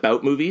things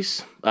about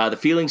movies. The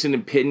feelings and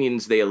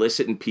opinions they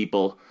elicit in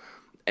people,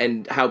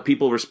 and how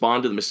people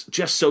respond to them is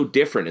just so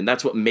different, and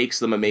that's what makes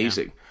them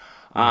amazing.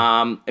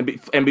 Yeah.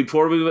 And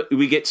before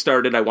we get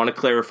started, I want to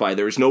clarify,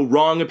 there is no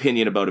wrong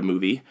opinion about a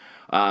movie,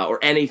 or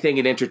anything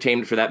in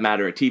entertainment for that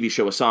matter, a TV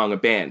show, a song, a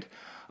band.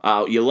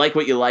 You like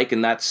what you like,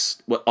 and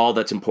that's all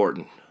that's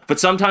important. But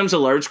sometimes a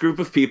large group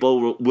of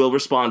people will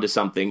respond to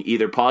something,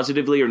 either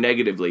positively or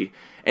negatively,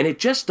 and it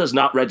just does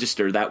not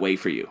register that way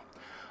for you.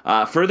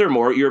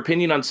 Furthermore, your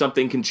opinion on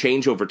something can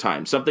change over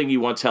time. Something you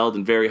once held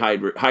in very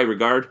high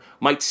regard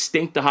might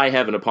stink to high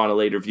heaven upon a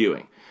later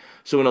viewing.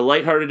 So in a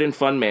lighthearted and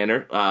fun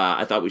manner,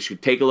 I thought we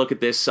should take a look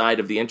at this side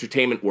of the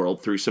entertainment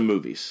world through some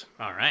movies.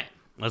 All right,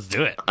 let's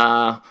do it.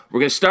 We're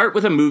going to start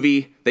with a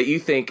movie that you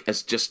think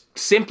has just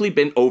simply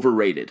been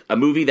overrated. A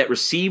movie that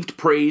received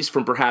praise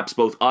from perhaps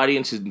both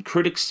audiences and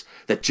critics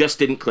that just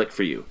didn't click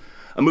for you.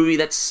 A movie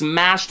that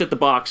smashed at the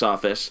box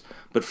office,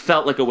 but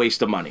felt like a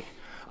waste of money.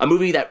 A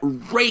movie that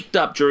raked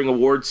up during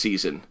award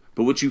season,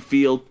 but which you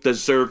feel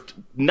deserved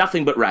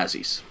nothing but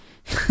Razzies.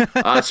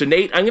 So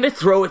Nate, I'm going to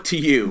throw it to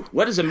you.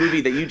 What is a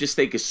movie that you just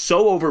think is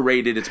so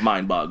overrated it's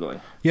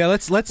mind-boggling? Yeah,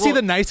 let's see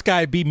the nice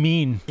guy be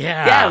mean.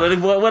 Yeah.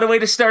 What a way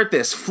to start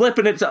this.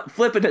 Flipping it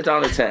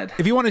on its head.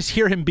 If you want to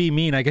hear him be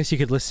mean, I guess you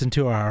could listen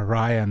to our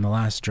Raya and the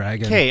Last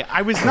Dragon. Okay,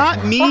 I was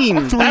not mean.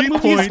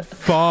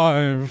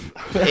 3.5.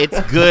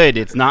 It's good.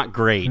 It's not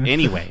great.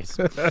 Anyways,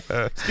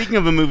 speaking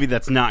of a movie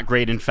that's not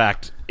great, in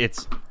fact,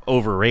 it's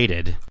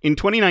overrated. In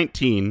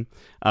 2019,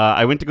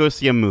 I went to go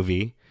see a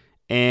movie,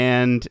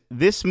 and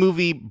this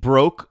movie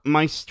broke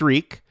my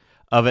streak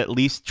of at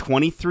least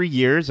 23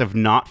 years of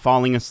not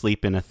falling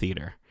asleep in a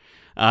theater.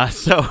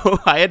 So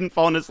I hadn't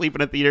fallen asleep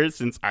in a theater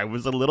since I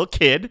was a little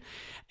kid,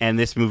 and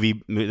this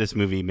movie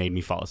made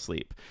me fall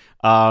asleep.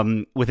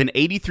 With an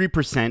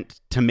 83%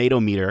 tomato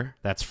meter,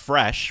 that's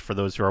fresh for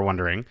those who are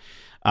wondering,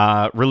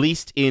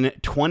 released in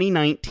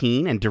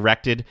 2019 and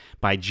directed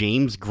by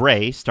James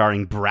Gray,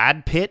 starring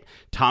Brad Pitt,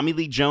 Tommy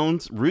Lee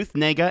Jones, Ruth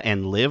Negga,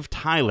 and Liv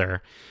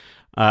Tyler.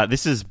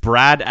 This is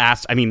Ad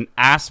Astra.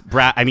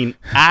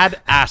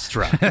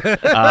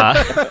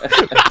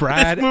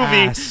 Brad this movie.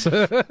 Ass.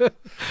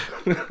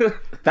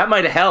 That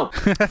might have helped.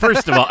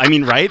 First of all, I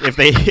mean, right? If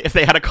they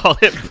had to call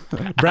it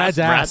Brad's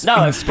ass.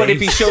 No, but if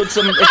he showed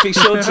some,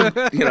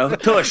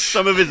 tush.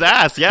 some of his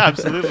ass, yeah,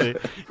 absolutely.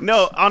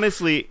 No,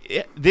 honestly,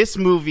 this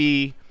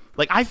movie,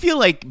 like, I feel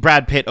like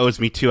Brad Pitt owes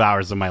me 2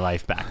 hours of my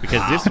life back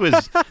because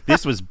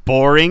this was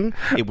boring.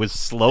 It was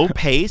slow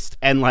paced,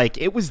 and like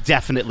it was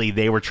definitely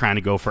they were trying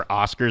to go for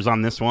Oscars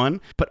on this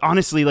one. But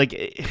honestly, like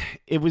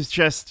it was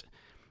just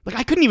like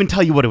I couldn't even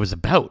tell you what it was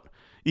about.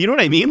 You know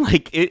what I mean?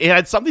 Like it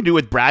had something to do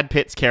with Brad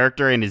Pitt's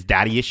character and his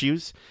daddy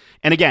issues.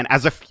 And again,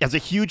 as a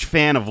huge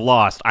fan of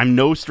Lost, I'm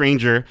no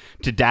stranger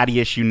to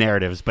daddy issue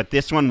narratives, but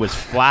this one was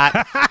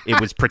flat.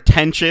 It was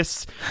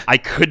pretentious. I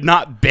could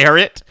not bear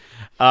it.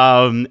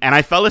 And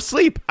I fell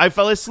asleep.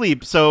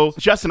 So,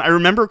 Justin, I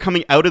remember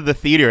coming out of the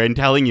theater and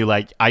telling you,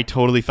 like, I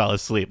totally fell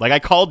asleep. Like, I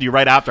called you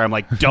right after. I'm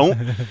like,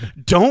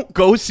 don't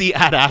go see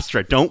Ad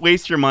Astra. Don't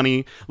waste your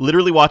money.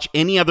 Literally watch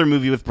any other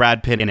movie with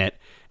Brad Pitt in it.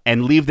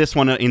 And leave this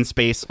one in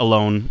space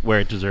alone where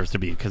it deserves to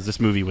be, because this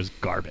movie was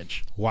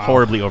garbage. Wow.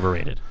 Horribly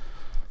overrated.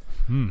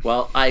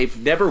 Well,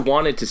 I've never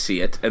wanted to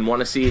see it and want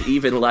to see it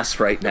even less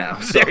right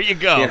now. So, there you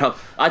go.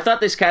 I thought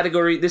this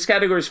category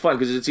is fun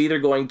because it's either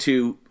going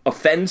to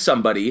offend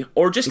somebody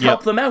or just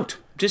help them out.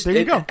 Just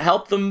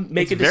help them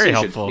make a decision.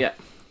 Very helpful.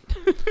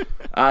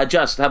 Yeah.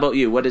 Just, how about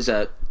you? What is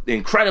a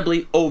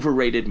incredibly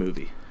overrated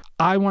movie?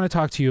 I want to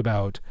talk to you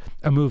about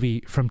a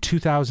movie from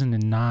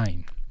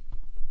 2009.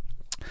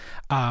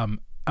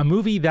 A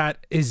movie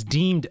that is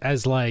deemed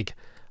as like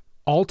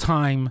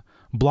all-time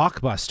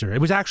blockbuster. It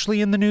was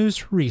actually in the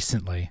news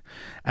recently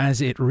as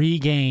it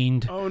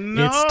regained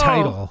its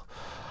title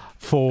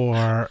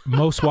for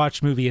most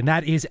watched movie, and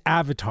that is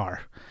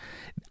Avatar.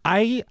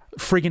 I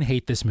friggin'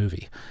 hate this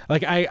movie.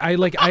 Like I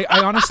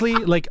honestly,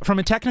 like, from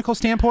a technical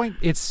standpoint,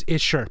 it's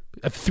sure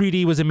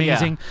 3D was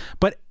amazing,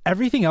 but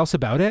everything else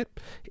about it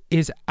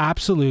is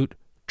absolute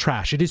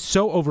trash. It is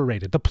so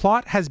overrated. The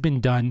plot has been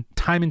done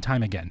time and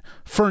time again.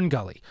 Fern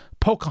Gully,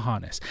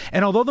 Pocahontas.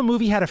 And although the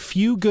movie had a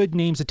few good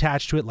names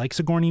attached to it, like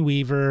Sigourney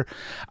Weaver,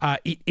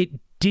 it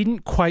didn't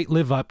quite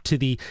live up to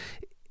the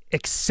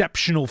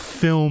exceptional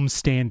film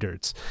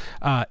standards.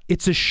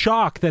 It's a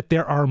shock that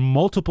there are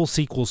multiple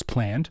sequels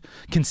planned,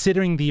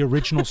 considering the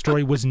original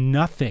story was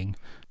nothing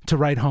to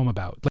write home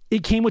about.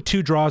 It came with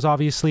 2 draws,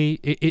 obviously,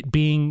 it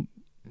being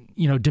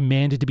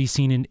demanded to be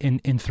seen in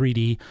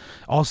 3D.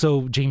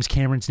 Also, James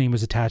Cameron's name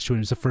was attached to it. It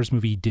was the first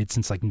movie he did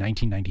since like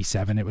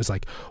 1997. It was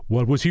like,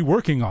 what was he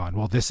working on?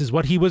 Well, this is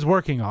what he was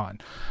working on.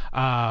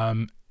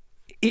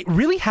 It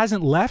really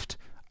hasn't left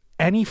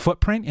any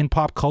footprint in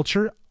pop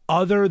culture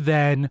other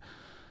than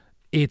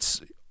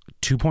its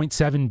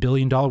 $2.7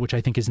 billion, which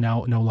I think is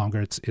now no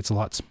longer. It's a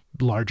lot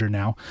larger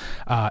now.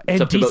 And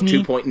it's up to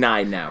Disney, about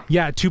 2.9 now.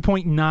 Yeah,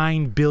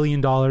 $2.9 billion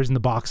in the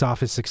box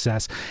office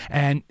success.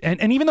 And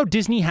even though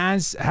Disney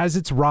has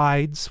its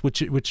rides,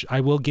 which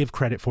I will give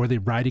credit for, the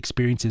ride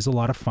experience is a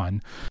lot of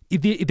fun.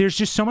 There's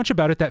just so much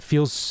about it that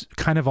feels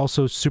kind of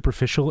also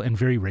superficial and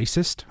very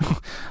racist,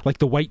 like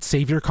the white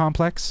savior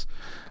complex.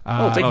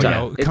 Big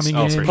time. Coming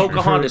in,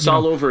 Pocahontas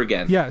all over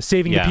again. Yeah,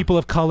 saving the people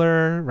of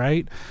color,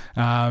 right?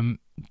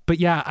 But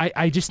yeah,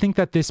 I just think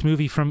that this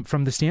movie, from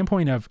the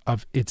standpoint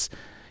of its,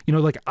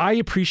 like, I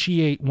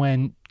appreciate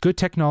when good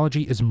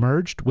technology is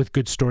merged with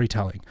good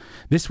storytelling.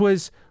 This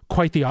was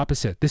quite the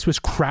opposite. This was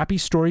crappy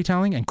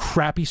storytelling and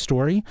crappy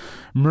story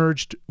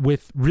merged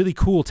with really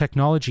cool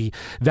technology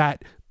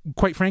that,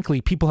 quite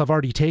frankly, people have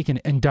already taken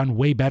and done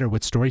way better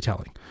with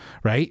storytelling,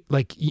 right?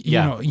 Like, you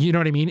know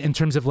what I mean? In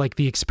terms of like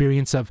the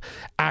experience of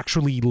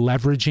actually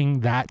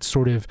leveraging that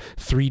sort of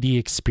 3D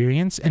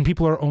experience, and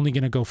people are only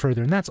going to go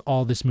further. And that's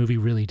all this movie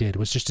really did,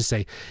 was just to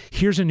say,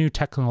 here's a new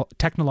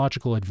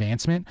technological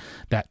advancement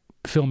that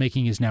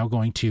filmmaking is now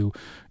going to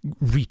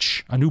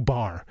reach, a new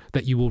bar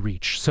that you will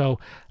reach. So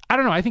I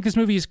don't know. I think this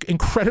movie is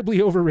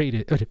incredibly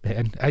overrated,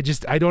 man.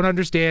 I don't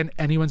understand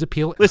anyone's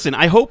appeal. Listen,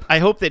 I hope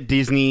that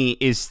Disney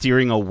is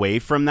steering away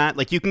from that.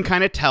 Like, you can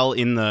kind of tell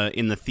in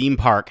the theme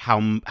park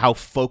how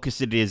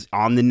focused it is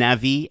on the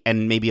Na'vi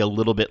and maybe a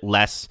little bit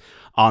less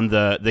on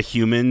the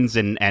humans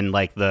and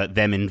like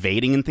them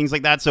invading and things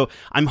like that. So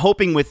I'm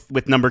hoping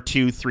with number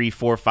 2, 3,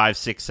 4, 5,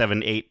 6,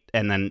 7, 8,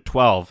 and then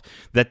 12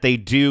 that they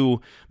do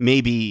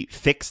maybe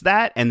fix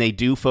that and they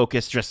do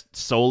focus just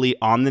solely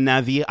on the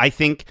Na'vi. I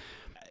think.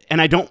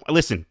 And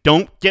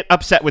don't get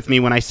upset with me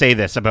when I say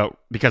this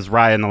because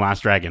Raya and the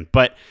Last Dragon.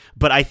 But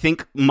I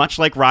think, much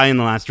like Raya and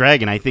the Last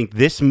Dragon, I think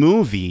this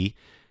movie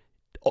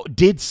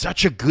did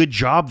such a good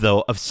job,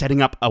 though, of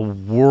setting up a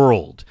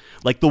world.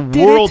 Like, the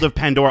world of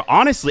Pandora.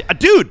 Honestly,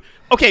 dude,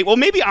 okay, well,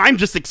 maybe I'm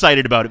just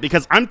excited about it,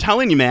 because I'm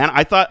telling you, man,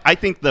 I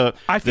think the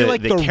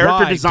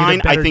character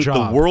design, I think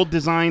the world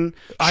design,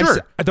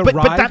 sure. The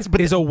ride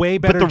is a way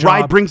better job. But the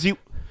ride brings you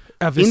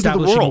of into the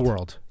establishing world. a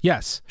world.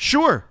 Yes.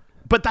 Sure.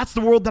 but that's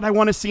the world that I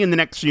want to see in the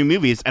next few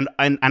movies. And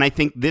I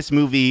think this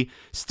movie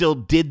still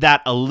did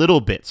that a little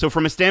bit. So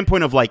from a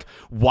standpoint of like,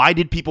 why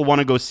did people want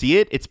to go see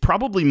it? It's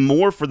probably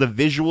more for the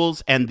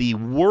visuals and the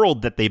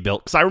world that they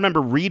built. Because I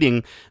remember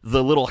reading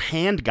the little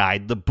hand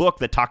guide, the book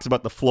that talks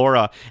about the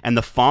flora and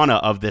the fauna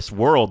of this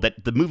world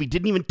that the movie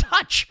didn't even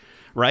touch.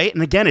 Right?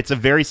 And again, it's a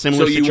very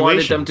similar situation. So you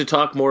wanted them to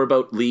talk more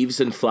about leaves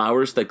and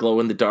flowers that glow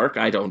in the dark?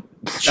 I don't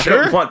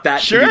want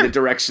that to be the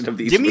direction of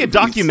these Give me movies. a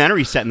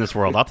documentary set in this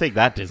world. I'll take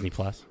that, Disney+.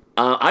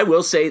 I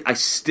will say, I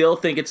still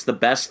think it's the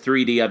best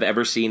 3D I've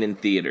ever seen in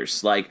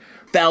theaters. Like,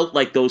 felt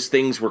like those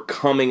things were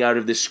coming out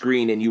of the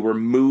screen and you were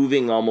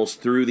moving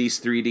almost through these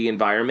 3D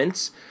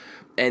environments.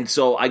 And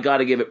so I got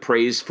to give it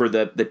praise for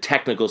the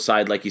technical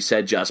side, like you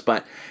said, Just.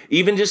 But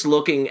even just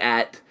looking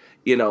at,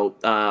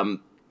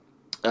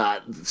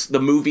 the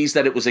movies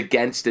that it was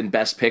against in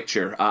Best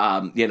Picture,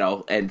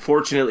 and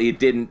fortunately it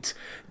didn't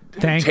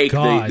take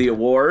the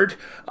award,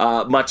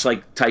 much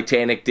like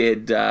Titanic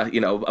did,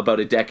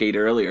 about a decade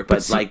earlier.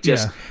 But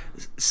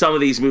some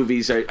of these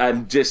movies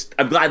I'm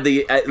glad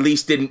they at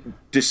least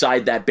didn't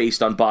decide that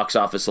based on box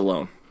office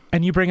alone.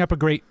 And you bring up a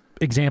great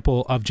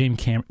example of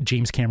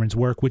James Cameron's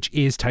work, which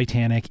is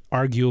Titanic,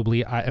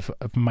 arguably, if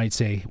I might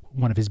say,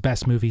 one of his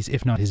best movies,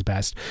 if not his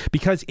best,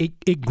 because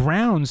it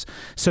grounds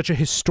such a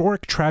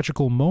historic,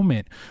 tragical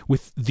moment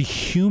with the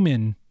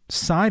human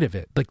side of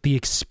it, like the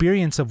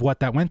experience of what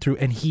that went through.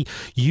 And he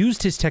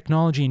used his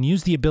technology and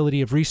used the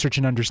ability of research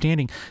and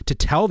understanding to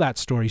tell that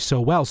story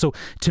so well. So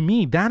to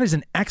me, that is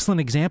an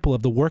excellent example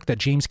of the work that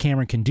James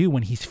Cameron can do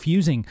when he's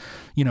fusing,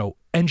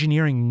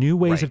 engineering new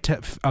ways of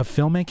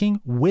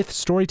filmmaking with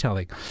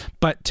storytelling.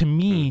 But to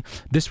me,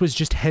 this was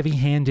just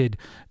heavy-handed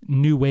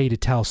new way to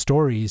tell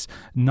stories,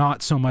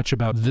 not so much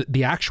about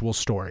the actual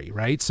story,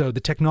 right? So the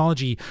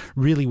technology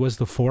really was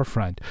the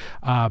forefront.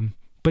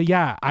 But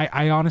yeah,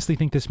 I honestly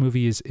think this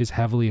movie is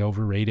heavily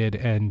overrated,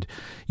 and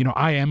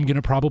I am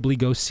gonna probably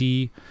go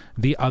see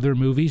the other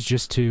movies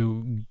just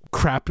to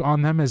crap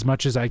on them as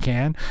much as I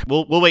can.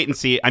 We'll wait and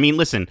see. I mean,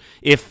 listen,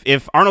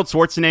 if Arnold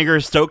Schwarzenegger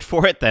is stoked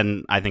for it,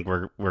 then I think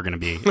we're gonna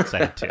be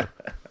excited too.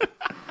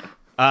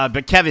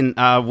 But Kevin,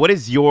 what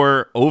is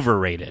your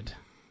overrated?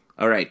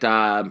 All right.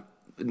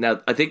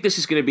 Now I think this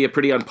is going to be a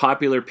pretty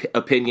unpopular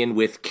opinion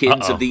with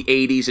kids of the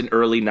 80s and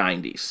early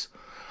 90s.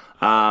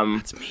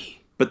 That's me.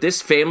 But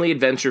this family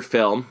adventure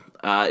film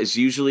which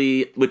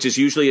is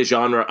usually a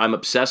genre I'm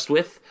obsessed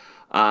with,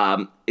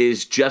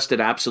 is just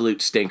an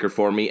absolute stinker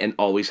for me and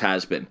always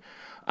has been.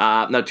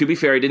 Now, to be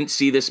fair, I didn't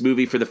see this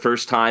movie for the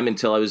first time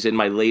until I was in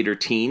my later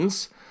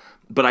teens,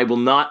 but I will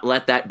not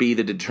let that be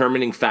the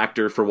determining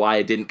factor for why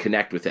I didn't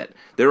connect with it.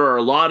 There are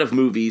a lot of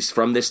movies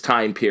from this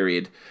time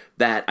period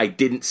that I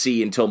didn't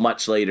see until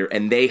much later,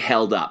 and they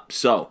held up.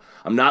 So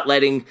I'm not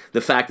letting the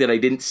fact that I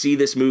didn't see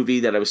this movie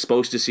that I was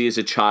supposed to see as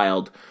a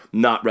child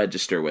not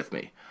register with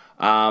me.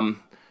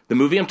 The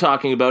movie I'm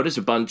talking about is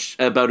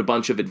about a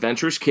bunch of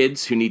adventurous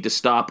kids who need to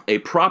stop a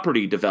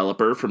property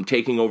developer from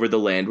taking over the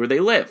land where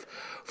they live.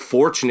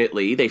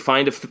 Fortunately, they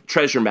find a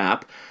treasure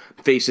map,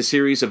 face a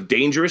series of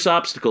dangerous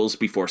obstacles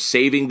before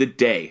saving the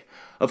day.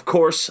 Of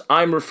course,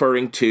 I'm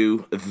referring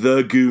to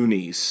The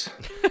Goonies.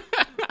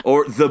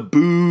 Or The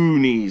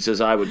Boonies, as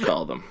I would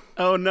call them.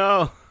 Oh,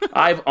 no.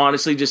 I've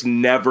honestly just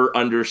never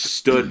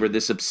understood where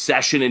this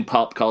obsession in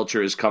pop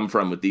culture has come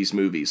from with these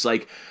movies.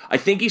 Like, I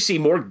think you see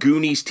more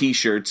Goonies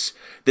t-shirts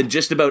than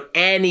just about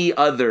any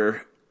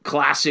other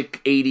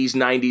classic 80s,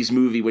 90s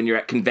movie when you're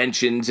at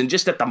conventions and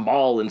just at the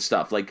mall and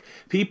stuff. Like,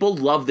 people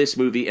love this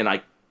movie, and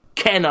I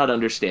cannot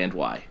understand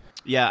why.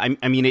 Yeah,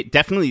 I mean, it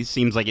definitely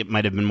seems like it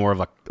might have been more of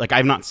a... Like,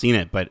 I've not seen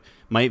it, but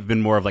might have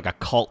been more of like a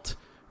cult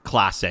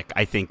classic,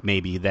 I think,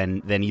 maybe,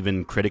 than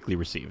even critically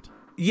received.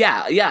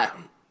 Yeah.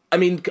 I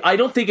mean, I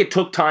don't think it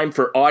took time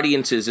for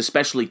audiences,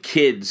 especially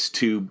kids,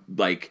 to,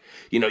 like,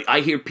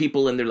 I hear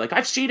people and they're like,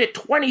 I've seen it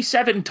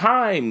 27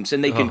 times,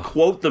 and they can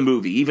quote the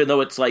movie, even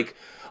though it's like,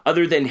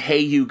 other than "Hey,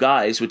 you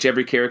guys," which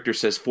every character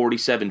says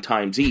 47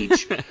 times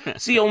each,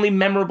 it's the only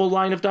memorable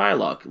line of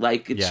dialogue.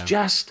 Like, it's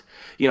just,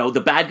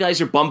 the bad guys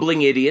are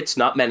bumbling idiots,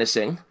 not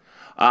menacing.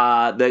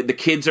 The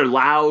kids are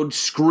loud,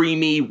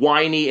 screamy,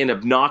 whiny, and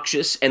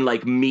obnoxious, and,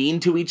 like, mean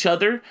to each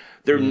other.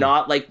 They're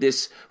not like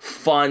this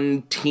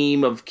fun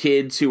team of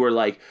kids who are,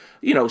 like,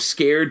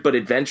 scared but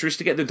adventurous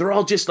together. They're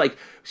all just, like,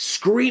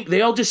 scream.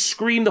 They all just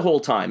scream the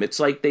whole time. It's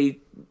like they,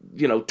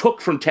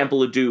 took from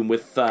Temple of Doom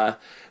with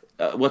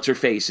what's her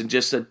face and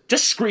just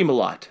scream a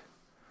lot.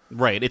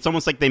 Right. It's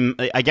almost like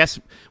I guess,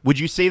 would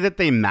you say that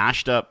they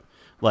mashed up,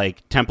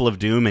 like, Temple of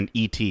Doom and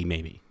E.T.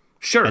 maybe?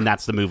 Sure. And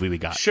that's the movie we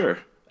got. Sure.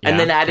 And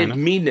then added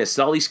meanness.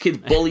 All these kids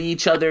bully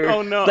each other.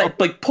 Oh, no.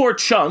 Like poor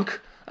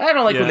Chunk. I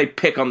don't like when they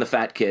pick on the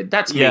fat kid.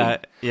 That's mean.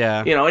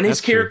 Yeah. And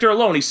his character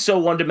alone, he's so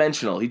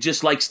one-dimensional. He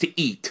just likes to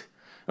eat.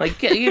 Like,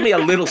 give me a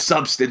little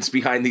substance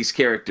behind these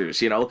characters,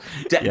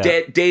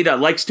 Data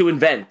likes to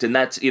invent, and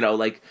that's,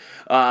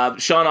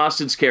 Sean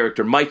Austin's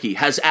character, Mikey,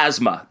 has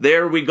asthma.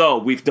 There we go.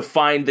 We've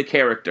defined the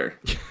character.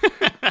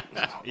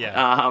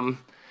 Yeah.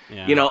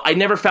 I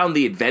never found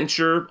the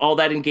adventure all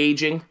that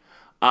engaging.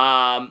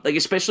 Like,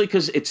 especially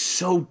because it's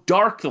so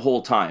dark the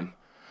whole time.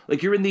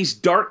 Like, you're in these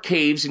dark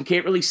caves and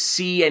can't really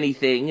see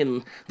anything,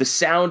 and the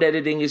sound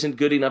editing isn't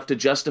good enough to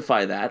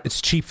justify that.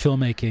 It's cheap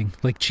filmmaking,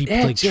 like cheap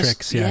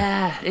tricks.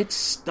 Yeah, it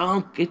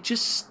stunk. It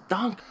just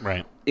stunk.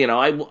 Right. You know,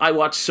 I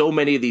watched so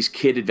many of these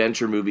kid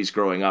adventure movies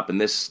growing up, and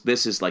this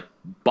is like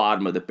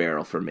bottom of the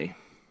barrel for me.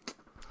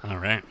 All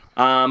right.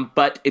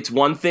 But it's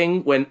one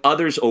thing when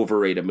others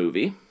overrate a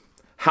movie.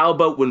 How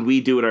about when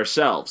we do it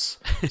ourselves?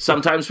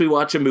 Sometimes we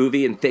watch a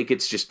movie and think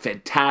it's just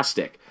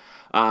fantastic.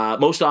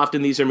 Most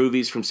often these are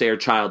movies from, say, our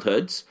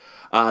childhoods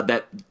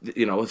that,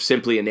 you know, have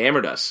simply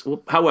enamored us.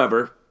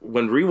 However,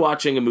 when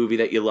rewatching a movie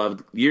that you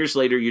loved, years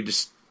later,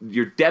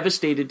 you're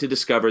devastated to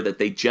discover that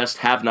they just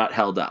have not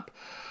held up.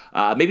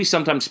 Maybe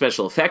sometimes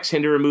special effects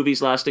hinder a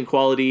movie's lasting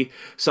quality.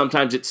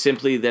 Sometimes it's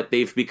simply that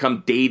they've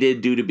become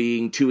dated due to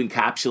being too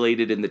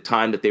encapsulated in the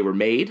time that they were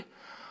made.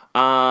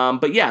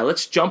 But yeah,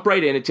 let's jump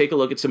right in and take a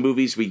look at some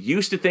movies we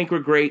used to think were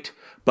great,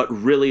 but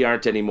really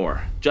aren't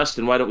anymore.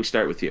 Justin, why don't we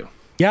start with you?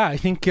 Yeah, I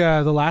think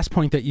the last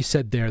point that you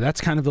said there,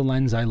 that's kind of the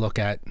lens I look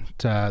at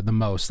the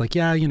most. Like,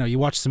 yeah, you know, you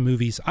watch some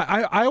movies.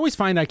 I always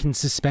find I can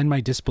suspend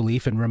my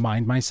disbelief and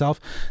remind myself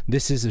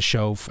this is a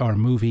show or a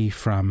movie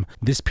from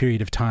this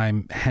period of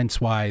time, hence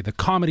why the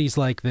comedies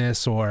like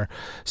this or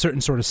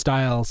certain sort of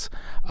styles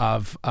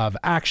of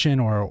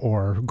action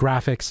or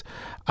graphics.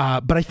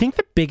 But I think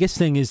the biggest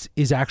thing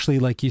is actually,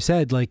 like you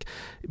said, like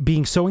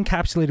being so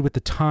encapsulated with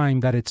the time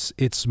that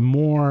it's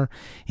more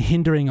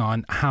hindering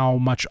on how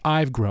much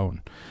I've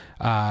grown.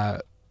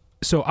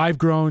 So I've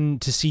grown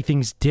to see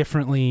things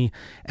differently,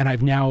 and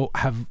I've now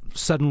have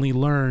suddenly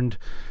learned,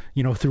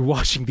 you know, through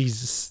watching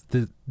these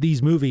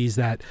movies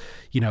that,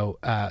 you know,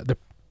 the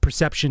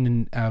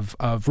perception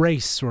of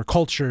race or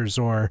cultures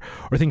or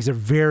things are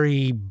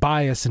very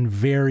biased and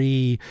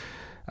very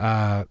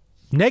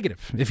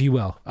negative, if you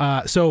will.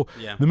 So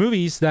the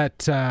movies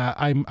that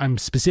I'm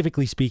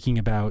specifically speaking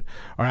about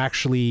are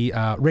actually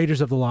Raiders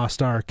of the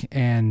Lost Ark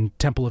and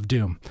Temple of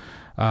Doom.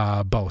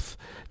 Both.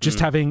 Just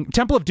having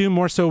Temple of Doom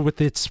more so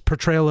with its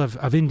portrayal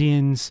of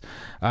Indians,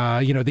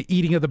 you know, the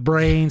eating of the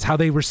brains, how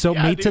they were so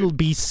made to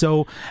be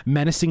so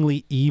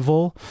menacingly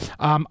evil.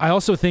 I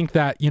also think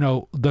that, you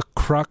know, the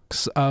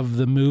crux of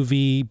the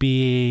movie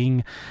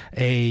being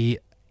a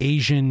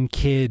Asian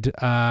kid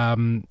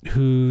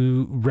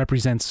who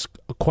represents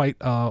quite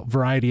a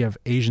variety of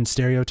Asian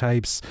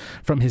stereotypes,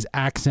 from his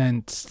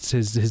accent,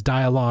 his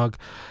dialogue,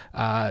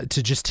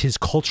 to just his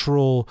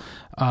cultural,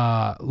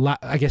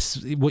 I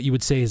guess what you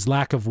would say is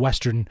lack of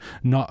Western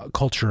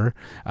culture,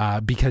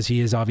 because he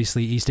is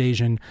obviously East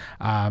Asian.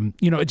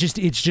 You know,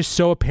 it's just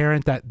so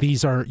apparent that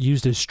these are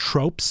used as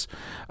tropes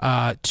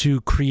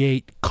to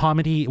create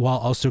comedy while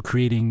also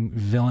creating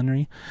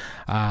villainy.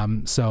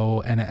 And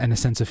a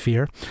sense of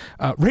fear.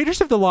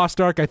 Raiders of the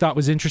Lost Ark I thought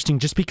was interesting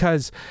just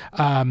because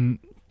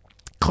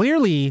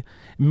clearly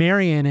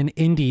Marion and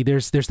Indy,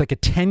 there's like a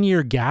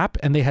 10-year gap,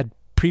 and they had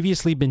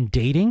previously been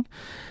dating.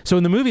 So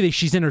in the movie,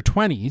 she's in her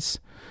 20s,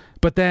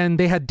 but then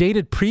they had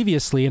dated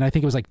previously, and I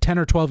think it was like 10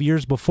 or 12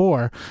 years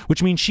before,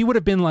 which means she would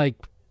have been like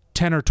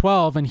 10 or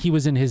 12, and he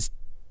was in his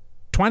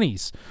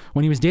 20s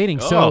when he was dating.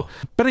 So,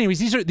 but anyways,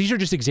 these are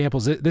just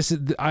examples.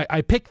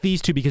 I picked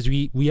these two because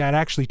we had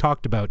actually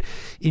talked about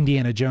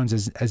Indiana Jones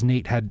as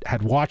Nate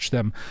had watched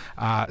them.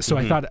 So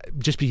I thought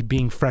just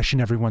being fresh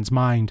in everyone's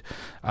mind,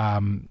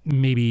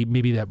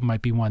 maybe that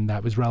might be one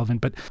that was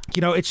relevant. But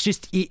you know, it's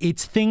just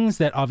it's things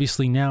that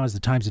obviously now, as the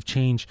times have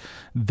changed,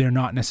 they're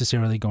not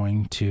necessarily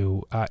going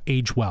to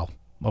age well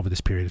over this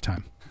period of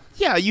time.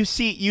 Yeah, you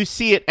see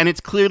it, and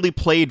it's clearly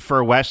played for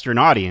a Western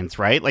audience,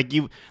 right? Like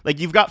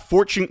you've got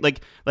fortune,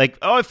 like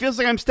oh, it feels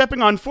like I'm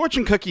stepping on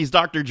fortune cookies,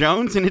 Dr.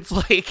 Jones, and it's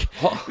like,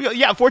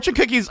 yeah, fortune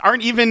cookies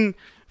aren't even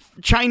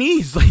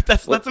Chinese. Like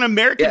that's an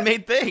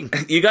American-made thing.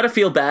 You got to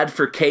feel bad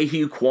for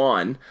Ke-Huy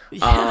Quan,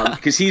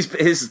 because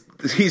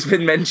he's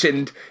been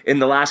mentioned in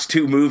the last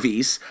two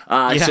movies.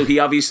 So he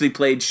obviously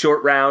played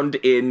Short Round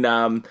in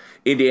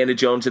Indiana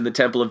Jones and the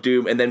Temple of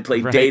Doom, and then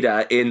played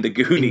Data in the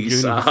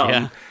Goonies.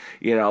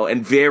 You know,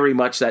 and very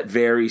much that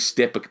very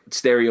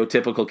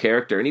stereotypical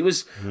character. And he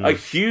was a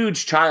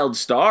huge child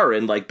star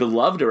and like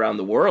beloved around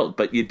the world.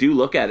 But you do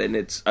look at it, and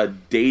it's a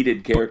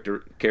dated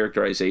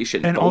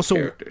characterization. And both also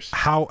characters.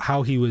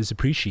 how he was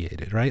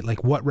appreciated, right?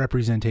 Like what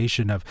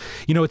representation of,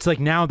 you know, it's like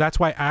now that's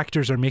why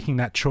actors are making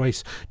that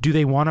choice. Do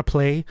they want to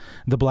play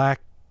the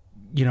black,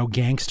 you know,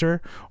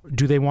 gangster?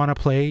 Do they want to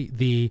play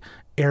the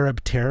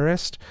Arab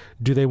terrorist?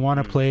 Do they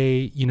want to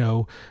play, you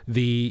know,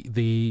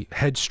 the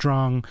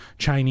headstrong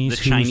Chinese,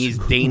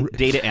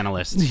 data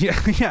analyst?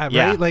 Yeah,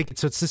 right. Like,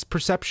 so it's this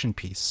perception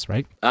piece,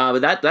 right? But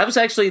that was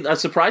actually a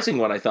surprising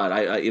one. I thought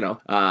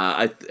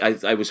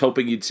I was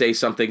hoping you'd say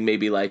something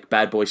maybe like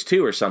Bad Boys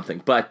 2 or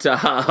something. But Nate,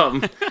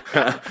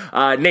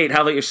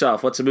 how about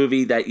yourself? What's a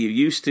movie that you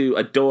used to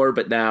adore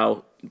but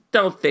now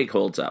don't think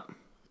holds up?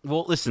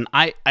 Well, listen,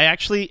 I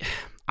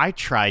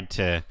tried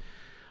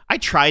I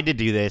tried to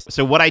do this.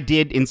 So what I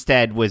did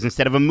instead was,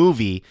 instead of a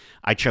movie,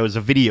 I chose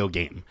a video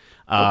game.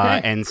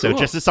 And so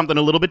just as something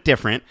a little bit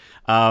different.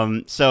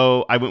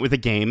 So I went with a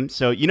game.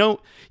 So,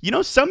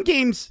 some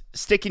games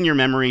stick in your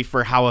memory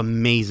for how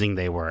amazing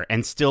they were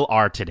and still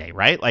are today,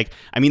 right? Like,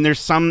 I mean,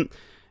 there's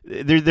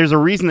a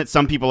reason that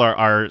some people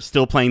are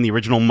still playing the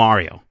original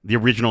Mario, the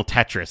original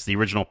Tetris, the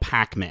original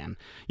Pac-Man.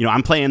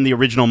 I'm playing the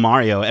original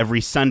Mario every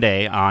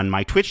Sunday on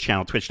my Twitch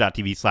channel,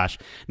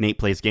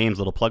 twitch.tv/NatePlaysGames,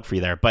 little plug for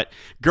you there. But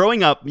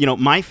growing up,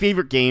 my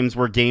favorite games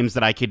were games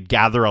that I could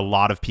gather a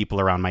lot of people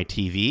around my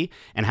TV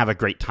and have a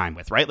great time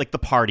with, right? Like the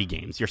party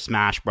games, your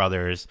Smash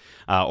Brothers,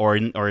 or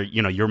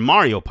your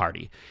Mario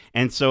Party.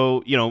 And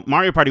so,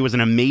 Mario Party was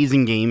an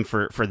amazing game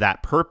for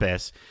that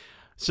purpose.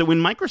 So when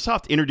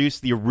Microsoft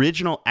introduced the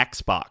original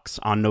Xbox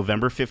on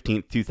November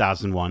 15th,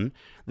 2001,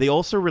 they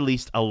also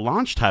released a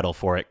launch title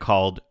for it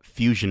called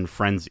Fusion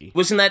Frenzy.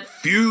 Wasn't that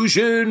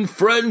Fusion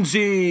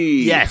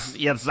Frenzy? Yes,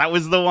 that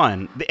was the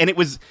one. And it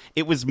was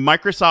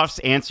Microsoft's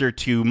answer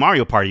to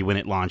Mario Party when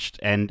it launched.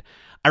 And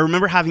I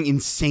remember having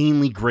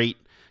insanely great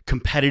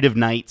competitive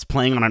nights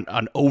playing on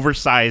an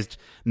oversized,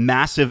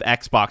 massive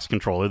Xbox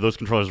controller. Those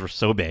controllers were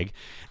so big.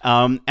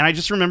 And I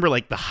just remember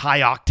like the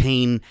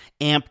high-octane,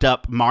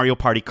 amped-up Mario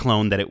Party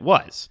clone that it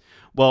was.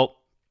 Well,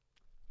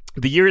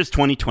 the year is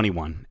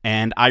 2021,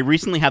 and I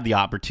recently had the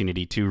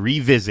opportunity to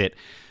revisit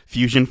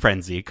Fusion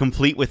Frenzy,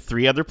 complete with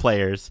 3 other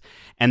players,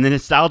 and the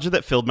nostalgia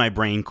that filled my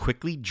brain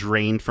quickly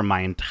drained from my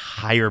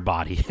entire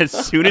body as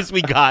soon as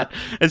we got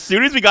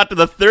to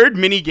the third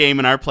mini game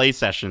in our play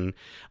session.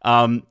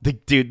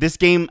 This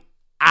game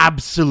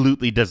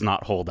absolutely does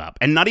not hold up,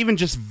 and not even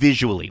just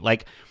visually.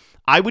 Like,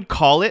 I would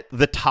call it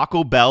the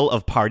Taco Bell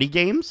of party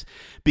games,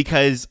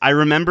 because I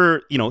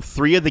remember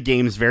 3 of the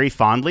games very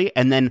fondly,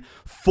 and then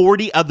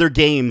 40 other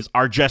games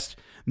are just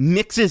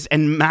mixes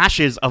and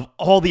mashes of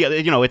all the other,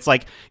 it's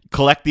like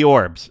collect the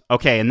orbs.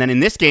 Okay, and then in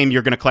this game,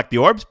 you're going to collect the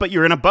orbs, but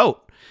you're in a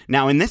boat.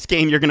 Now, in this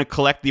game, you're going to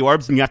collect the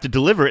orbs and you have to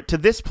deliver it to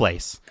this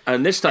place.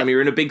 And this time,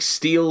 you're in a big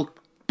steel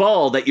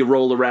ball that you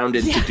roll around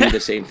in to do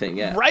the same thing,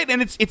 yeah. Right,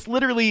 and it's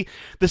literally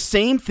the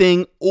same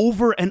thing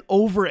over and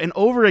over and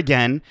over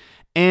again.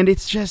 And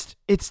it's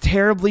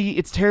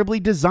terribly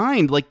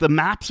designed. Like, the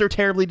maps are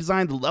terribly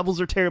designed, the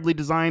levels are terribly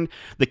designed,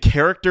 the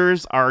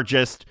characters are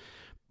just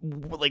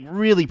like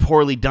really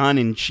poorly done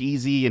and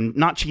cheesy, and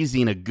not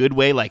cheesy in a good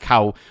way, like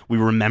how we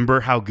remember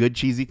how good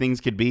cheesy things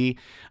could be.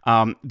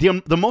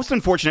 The most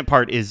unfortunate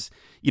part is,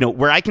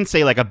 where I can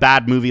say like a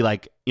bad movie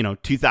like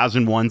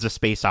 2001's A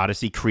Space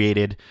Odyssey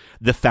created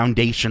the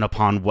foundation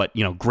upon what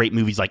great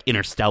movies like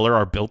Interstellar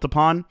are built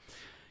upon.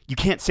 You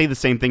can't say the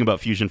same thing about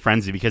Fusion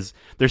Frenzy, because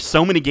there's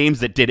so many games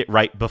that did it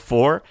right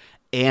before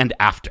and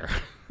after.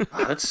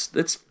 That's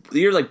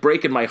you're like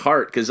breaking my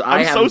heart, because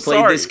I haven't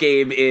played this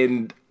game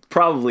in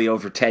probably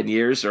over 10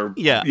 years or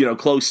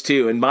close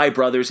to, and my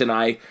brothers and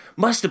I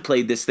must have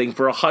played this thing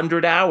for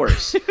 100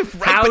 hours.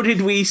 Right, how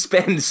did we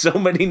spend so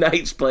many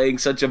nights playing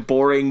such a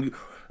boring,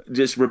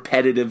 just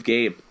repetitive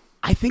game?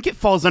 I think it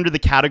falls under the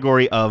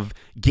category of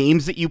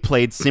games that you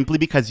played simply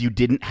because you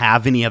didn't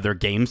have any other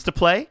games to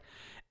play.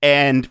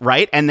 And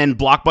then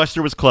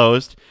Blockbuster was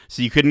closed,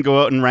 so you couldn't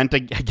go out and rent a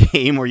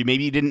game, or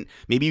maybe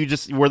you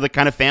just were the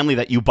kind of family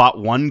that you bought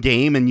one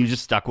game and you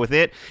just stuck with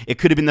it. It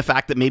could have been the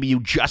fact that maybe you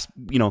just,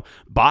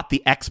 bought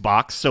the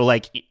Xbox, so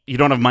like you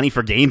don't have money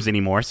for games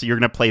anymore, so you're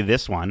going to play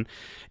this one.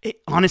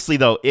 Honestly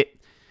though,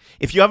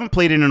 if you haven't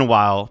played it in a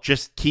while,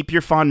 just keep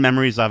your fond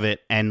memories of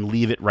it and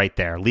leave it right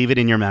there. Leave it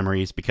in your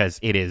memories, because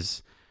it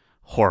is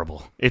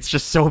horrible. It's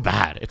just so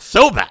bad. It's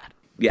so bad.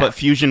 Yeah. But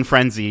Fusion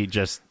Frenzy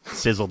just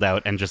sizzled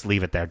out, and just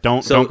leave it there.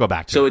 Don't go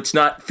back to it. So it's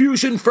not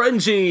Fusion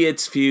Frenzy,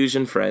 it's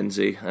Fusion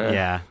Frenzy.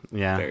 Yeah.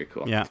 Very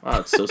cool. Yeah. Oh,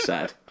 it's so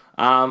sad.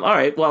 All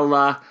right,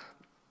 well,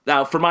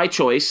 now for my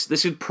choice,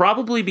 this would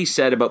probably be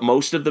said about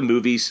most of the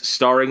movies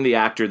starring the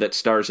actor that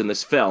stars in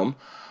this film.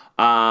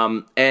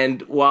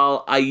 And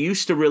while I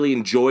used to really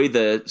enjoy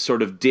the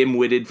sort of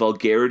dim-witted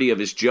vulgarity of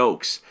his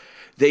jokes,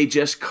 they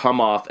just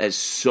come off as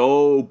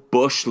so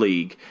Bush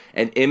League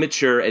and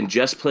immature and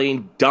just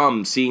plain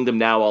dumb seeing them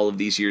now all of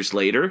these years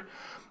later.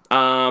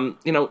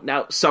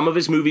 Now some of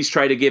his movies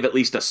try to give at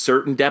least a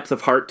certain depth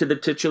of heart to the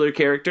titular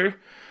character,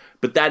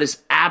 but that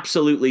is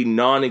absolutely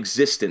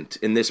non-existent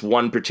in this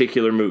one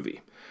particular movie.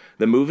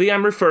 The movie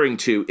I'm referring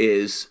to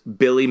is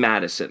Billy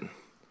Madison.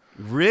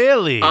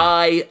 Really?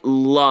 I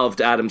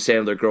loved Adam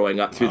Sandler growing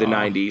up through the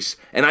 90s,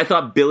 and I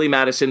thought Billy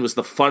Madison was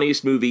the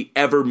funniest movie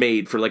ever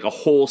made for like a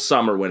whole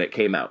summer when it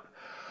came out.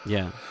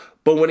 Yeah.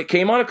 But when it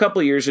came on a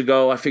couple of years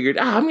ago, I figured,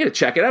 I'm going to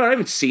check it out. I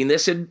haven't seen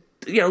this in,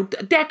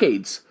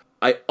 decades.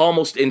 I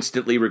almost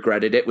instantly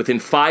regretted it. Within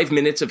 5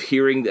 minutes of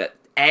hearing that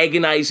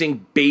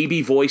agonizing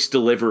baby voice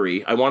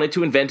delivery, I wanted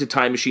to invent a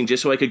time machine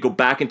just so I could go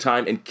back in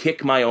time and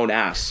kick my own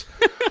ass.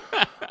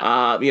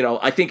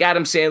 I think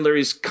Adam Sandler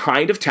is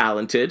kind of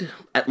talented,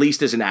 at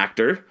least as an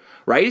actor,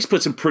 right? He's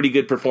put some pretty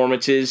good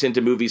performances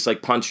into movies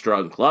like Punch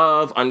Drunk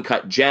Love,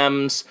 Uncut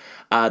Gems,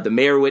 The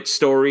Meyerowitz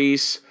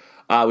Stories,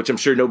 which I'm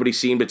sure nobody's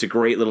seen, but it's a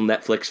great little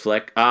Netflix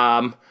flick.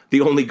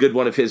 the only good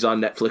one of his on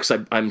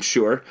Netflix, I'm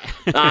sure.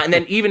 And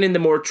then even in the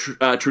more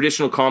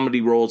traditional comedy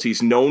roles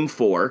he's known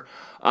for,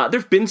 there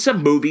have been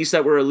some movies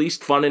that were at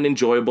least fun and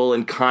enjoyable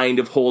and kind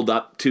of hold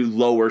up to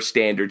lower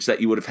standards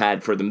that you would have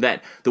had for them then.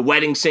 The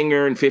Wedding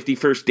Singer and 50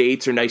 First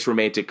Dates are nice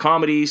romantic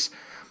comedies.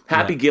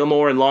 Happy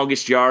Gilmore and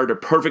Longest Yard are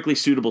perfectly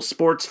suitable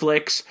sports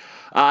flicks.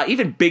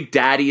 Even Big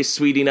Daddy is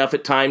sweet enough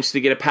at times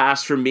to get a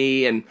pass from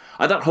me, and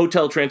I thought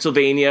Hotel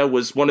Transylvania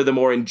was one of the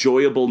more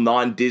enjoyable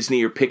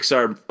non-Disney or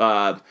Pixar,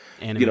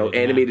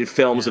 animated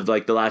films of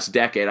like the last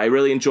decade. I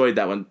really enjoyed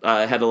that one.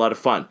 I had a lot of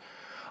fun.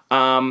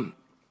 And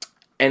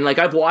like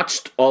I've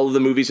watched all of the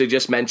movies I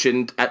just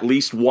mentioned at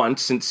least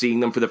once since seeing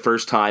them for the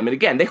first time, and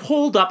again, they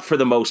hold up for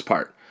the most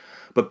part.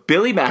 But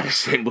Billy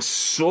Madison was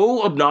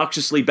so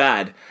obnoxiously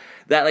bad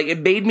that like it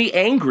made me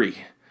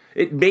angry.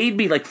 It made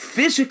me like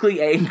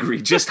physically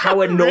angry just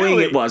how annoying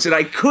Really? it was. And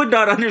I could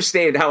not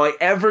understand how I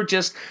ever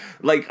just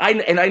like I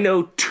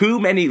know too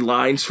many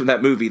lines from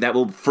that movie that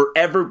will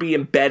forever be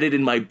embedded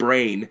in my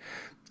brain,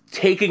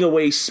 taking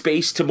away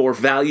space to more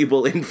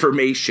valuable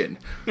information.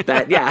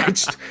 That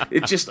it's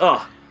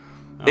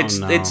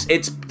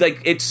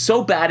like it's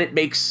so bad it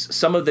makes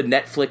some of the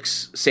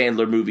Netflix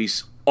Sandler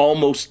movies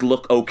almost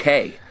look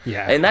okay.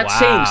 Yeah. And that's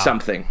saying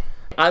something.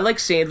 I like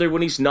Sandler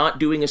when he's not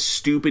doing a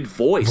stupid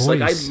voice.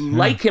 Like, I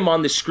like him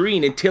on the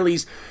screen until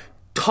he's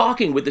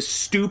talking with a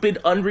stupid,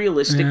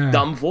 unrealistic,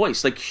 dumb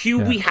voice. Like,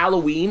 Hubie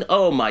Halloween,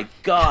 oh my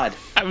God.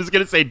 I was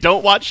going to say,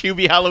 don't watch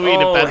Hubie Halloween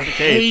if that's the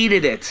case.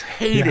 Hated it.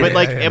 But,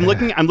 like, I'm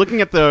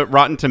looking at the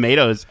Rotten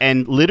Tomatoes,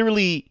 and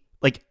literally,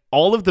 like,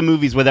 all of the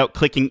movies, without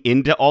clicking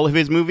into all of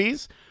his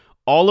movies,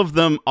 all of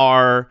them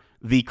are...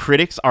 The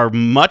critics are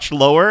much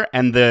lower,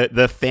 and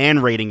the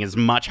fan rating is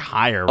much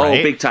higher, right?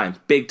 Oh, big time.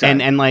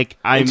 And like,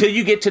 until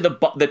you get to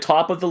the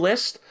top of the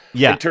list,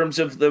 in terms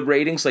of the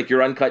ratings, like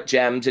your Uncut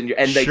Gems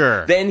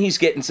then he's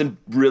getting some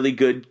really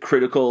good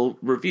critical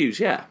reviews.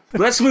 Yeah.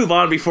 Let's move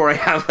on before I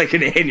have like an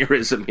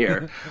aneurysm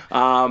here.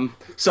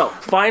 So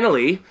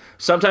finally,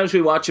 sometimes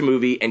we watch a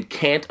movie and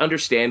can't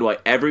understand why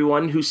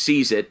everyone who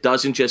sees it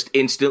doesn't just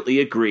instantly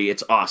agree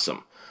it's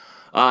awesome.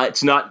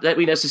 It's not that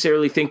we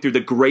necessarily think they're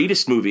the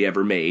greatest movie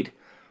ever made.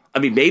 I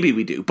mean, maybe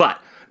we do,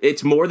 but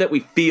it's more that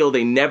we feel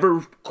they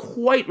never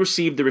quite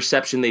received the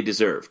reception they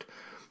deserved.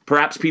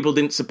 Perhaps people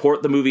didn't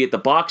support the movie at the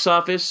box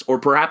office, or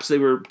perhaps they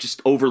were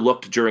just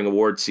overlooked during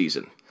awards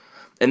season.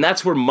 And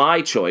that's where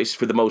my choice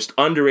for the most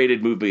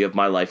underrated movie of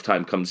my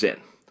lifetime comes in.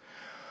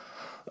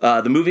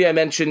 The movie I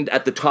mentioned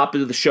at the top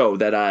of the show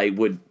that I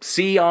would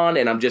see on,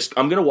 and I'm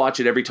going to watch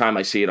it every time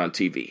I see it on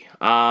TV.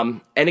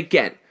 And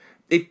again,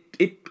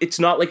 it's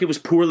not like it was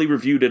poorly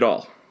reviewed at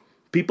all.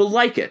 People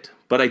like it,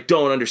 but I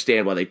don't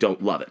understand why they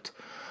don't love it.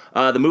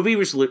 The movie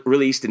was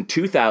released in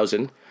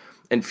 2000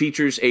 and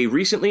features a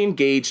recently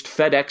engaged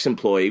FedEx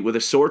employee with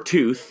a sore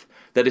tooth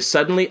that is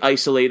suddenly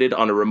isolated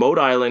on a remote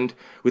island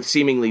with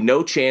seemingly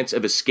no chance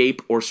of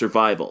escape or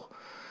survival.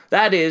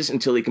 That is,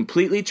 until he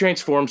completely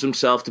transforms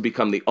himself to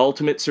become the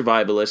ultimate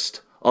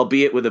survivalist,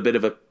 albeit with a bit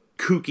of a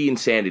kooky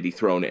insanity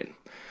thrown in.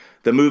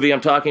 The movie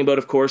I'm talking about,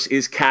 of course,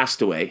 is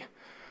Castaway,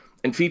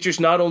 and features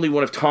not only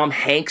one of Tom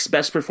Hanks'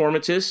 best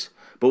performances,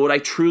 but what I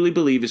truly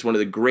believe is one of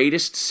the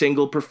greatest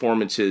single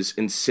performances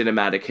in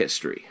cinematic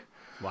history.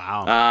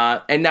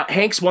 Wow. And now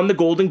Hanks won the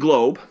Golden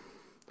Globe,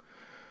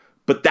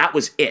 but that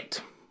was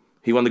it.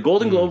 He won the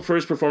Golden Globe for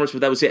his performance,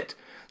 but that was it.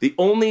 The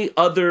only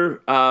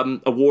other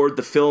award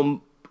the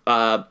film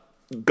got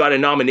a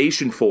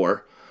nomination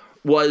for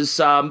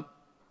was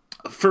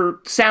for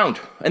sound,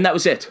 and that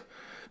was it.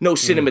 No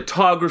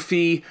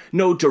cinematography,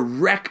 no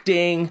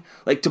directing.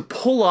 Like, to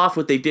pull off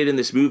what they did in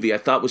this movie, I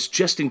thought was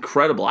just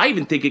incredible. I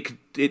even think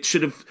it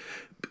should have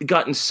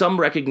gotten some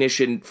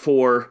recognition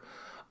for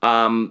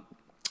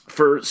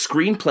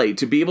screenplay,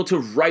 to be able to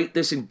write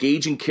this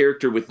engaging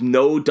character with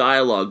no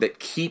dialogue that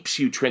keeps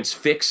you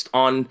transfixed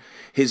on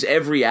his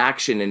every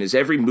action and his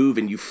every move,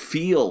 and you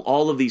feel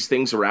all of these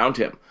things around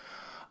him.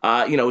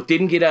 It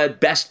didn't get a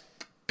Best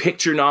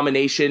Picture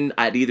nomination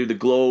at either the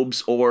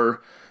Globes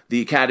or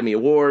the Academy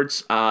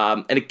Awards.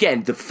 And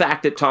again, the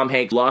fact that Tom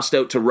Hanks lost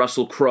out to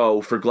Russell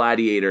Crowe for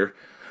Gladiator,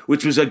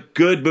 which was a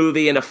good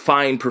movie and a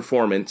fine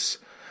performance,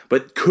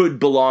 but could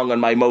belong on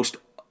my most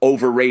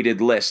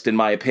overrated list, in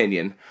my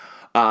opinion.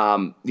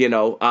 And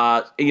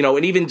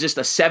even just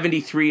a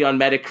 73 on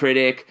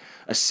Metacritic,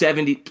 a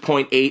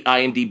 70.8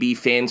 IMDb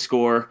fan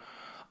score.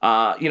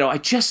 I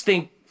just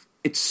think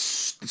it's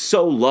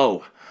so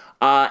low.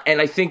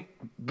 And I think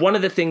one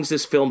of the things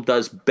this film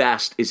does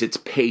best is its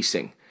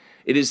pacing.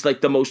 It is like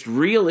the most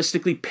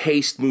realistically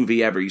paced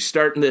movie ever. You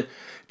start in the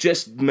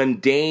just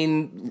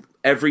mundane,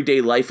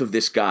 everyday life of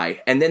this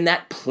guy, and then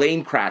that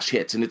plane crash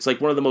hits, and it's like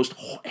one of the most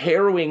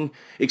harrowing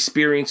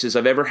experiences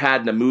I've ever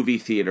had in a movie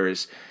theater.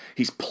 Is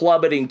he's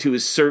plummeting to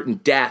his certain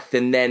death,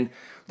 and then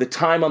the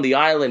time on the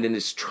island and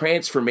his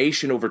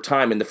transformation over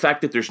time, and the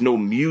fact that there's no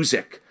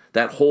music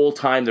that whole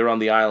time they're on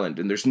the island,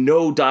 and there's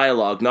no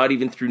dialogue, not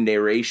even through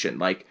narration.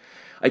 Like,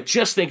 I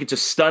just think it's a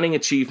stunning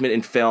achievement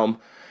in film.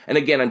 And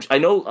again, I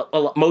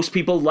know most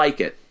people like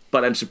it,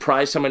 but I'm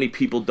surprised how many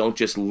people don't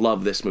just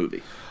love this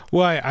movie.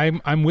 Well,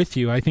 I'm with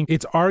you. I think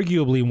it's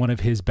arguably one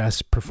of his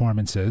best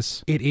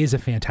performances. It is a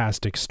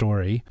fantastic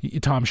story.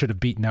 Tom should have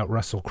beaten out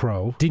Russell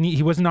Crowe. Didn't he?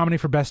 He wasn't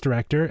nominated for Best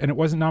Director, and it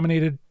wasn't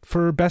nominated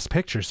for Best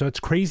Picture. So it's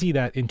crazy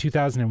that in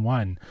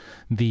 2001,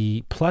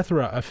 the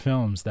plethora of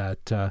films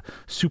that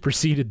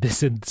superseded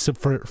this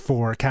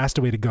for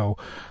Castaway to go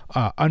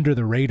under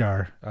the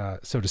radar,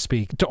 so to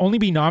speak, to only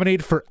be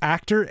nominated for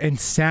actor and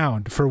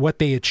sound for what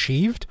they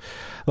achieved.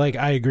 Like,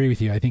 I agree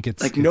with you. I think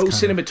it's no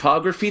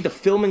cinematography. The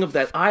filming of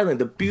that island,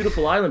 the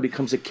beautiful island,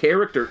 becomes a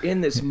character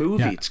in this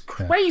movie. It's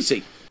crazy.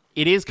 Yeah.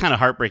 It is kind of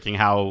heartbreaking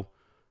how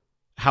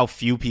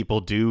few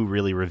people do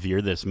really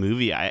revere this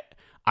movie. I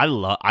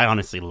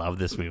honestly love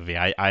this movie.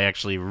 I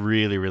actually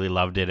really, really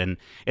loved it. And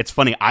it's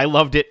funny, I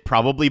loved it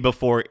probably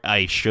before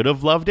I should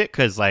have loved it,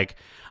 because like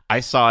I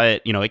saw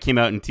it, it came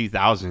out in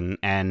 2000,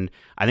 and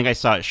I think I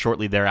saw it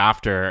shortly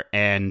thereafter,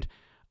 and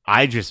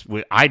I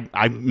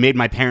made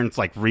my parents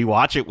like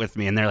rewatch it with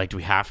me, and they're like, "Do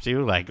we have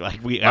to? Like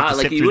we have to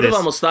sit through you would this?" have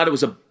almost thought it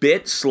was a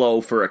bit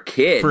slow for a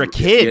kid.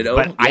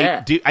 But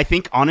yeah. I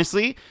think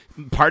honestly,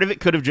 part of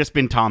it could have just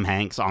been Tom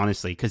Hanks,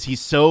 honestly, because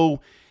he's so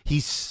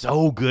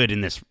good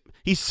in this.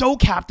 He's so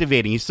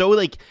captivating. He's so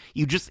like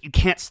you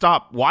can't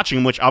stop watching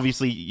him, which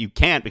obviously you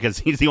can't because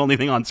he's the only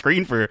thing on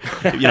screen for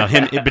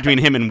him between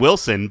him and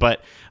Wilson.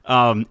 But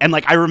and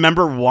like I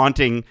remember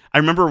wanting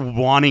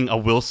a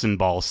Wilson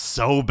ball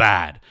so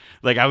bad.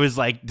 Like I was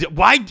like,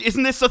 why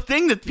isn't this a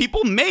thing that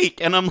people make?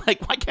 And I'm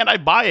like, why can't I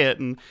buy it?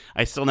 And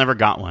I still never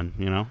got one.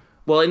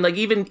 Well, and like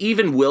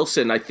even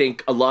Wilson, I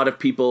think a lot of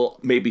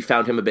people maybe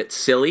found him a bit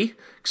silly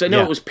because I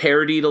know it was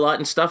parodied a lot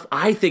and stuff.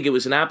 I think it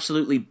was an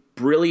absolutely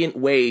brilliant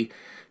way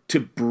to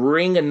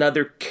bring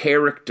another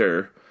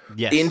character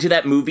into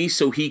that movie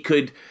so he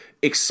could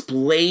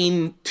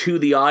explain to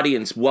the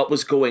audience what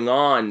was going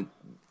on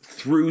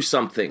through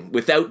something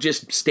without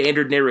just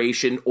standard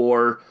narration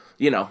or,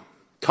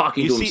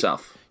 talking to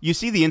himself. You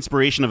see the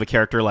inspiration of a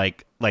character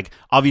like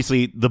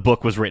obviously the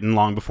book was written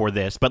long before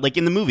this, but like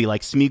in the movie,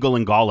 like Smeagol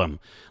and Gollum,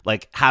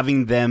 like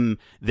having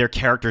their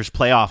characters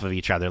play off of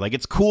each other. Like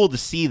it's cool to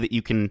see that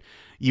you can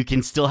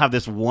still have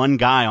this one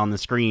guy on the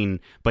screen,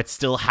 but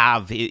still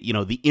have the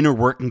inner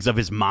workings of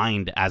his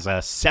mind as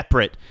a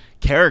separate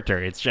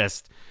character. It's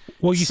just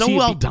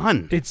well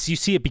done. You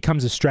see it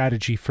becomes a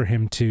strategy for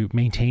him to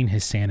maintain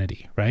his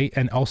sanity, right?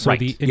 And also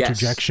the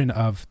interjection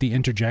of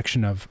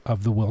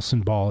the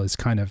Wilson ball is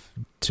kind of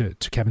to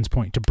Kevin's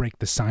point, to break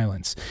the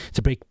silence,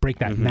 to break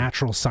that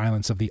natural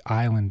silence of the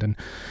island, and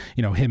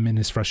him and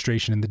his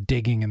frustration and the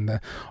digging and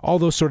all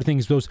those sort of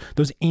things,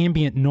 those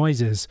ambient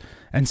noises,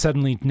 and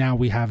suddenly now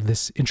we have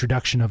this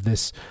introduction of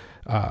this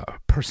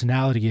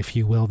personality, if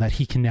you will, that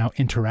he can now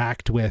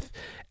interact with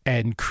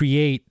and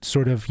create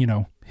sort of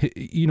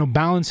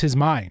balance his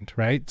mind,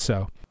 right?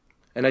 So,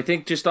 and I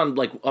think just on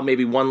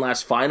maybe one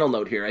last final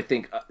note here, I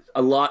think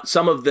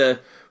some of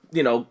the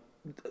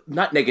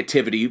not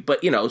negativity,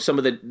 but some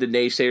of the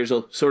naysayers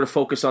will sort of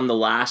focus on the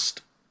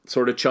last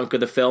sort of chunk of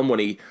the film when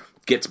he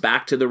gets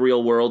back to the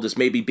real world as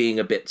maybe being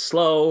a bit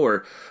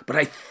slow, but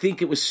I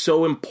think it was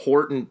so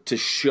important to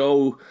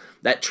show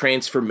that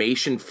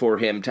transformation for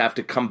him to have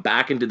to come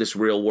back into this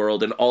real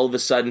world, and all of a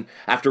sudden,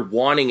 after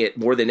wanting it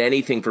more than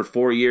anything for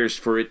 4 years,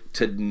 for it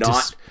to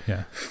not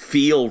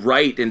feel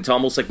right and to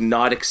almost like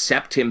not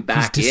accept him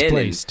back He's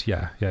displaced.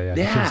 in. Yeah.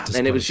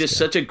 And it was just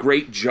such a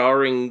great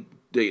jarring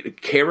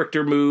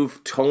character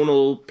move,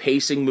 tonal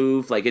pacing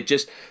move. Like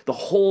the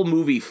whole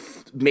movie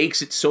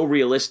makes it so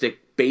realistic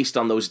based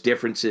on those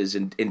differences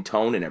in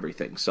tone and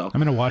everything. So I'm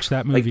going to watch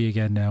that movie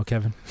again now,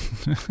 Kevin.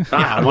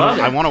 I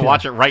want to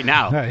watch it right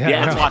now.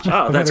 Let's watch it.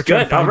 Oh, that's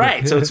good. All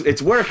right. So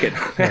it's working.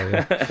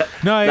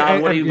 No,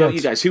 what about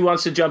you guys? Who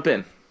wants to jump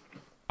in?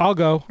 I'll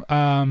go.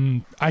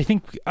 I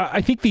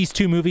think these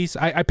two movies,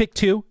 I picked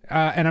two,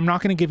 and I'm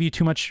not going to give you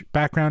too much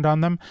background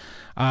on them,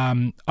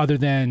 other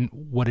than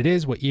what it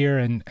is, what year,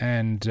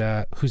 and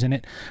who's in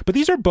it. But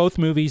these are both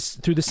movies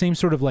through the same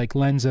sort of like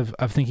lens of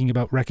thinking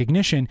about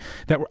recognition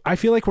that I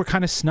feel like we're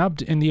kind of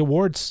snubbed in the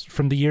awards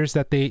from the years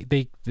that they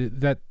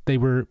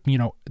were,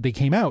 they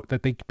came out,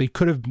 that they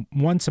could have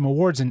won some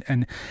awards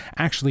and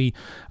actually,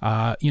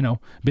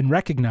 been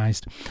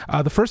recognized.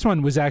 The first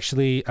one was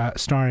actually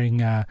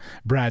starring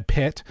Brad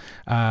Pitt,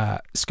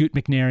 Scoot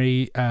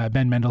McNairy,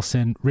 Ben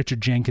Mendelsohn,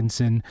 Richard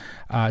Jenkinson,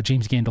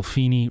 James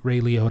Gandolfini, Ray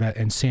Liotta,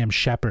 and Sam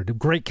Shepard.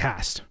 Great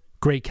cast.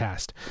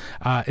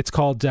 It's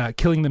called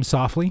Killing Them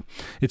Softly.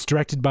 It's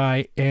directed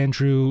by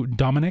Andrew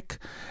Dominic.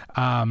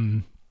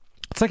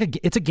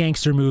 It's a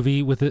gangster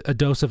movie with a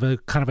dose of a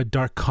kind of a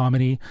dark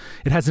comedy.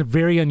 It has a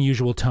very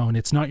unusual tone.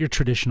 It's not your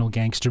traditional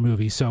gangster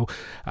movie, so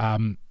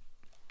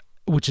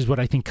which is what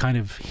I think kind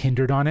of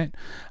hindered on it.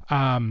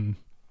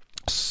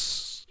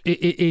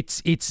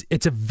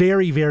 It's a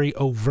very, very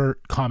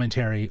overt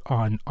commentary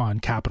on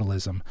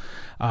capitalism.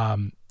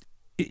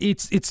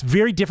 It's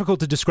very difficult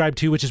to describe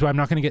too, which is why I'm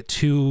not going to get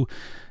too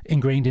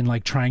ingrained in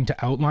like trying to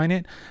outline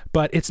it.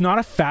 But it's not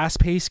a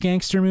fast-paced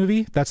gangster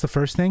movie. That's the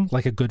first thing.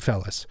 Like a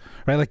Goodfellas,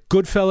 right? Like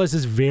Goodfellas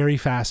is very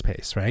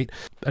fast-paced, right?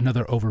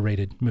 Another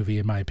overrated movie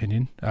in my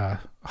opinion.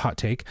 Hot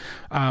take.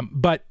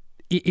 But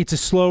it's a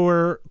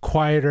slower,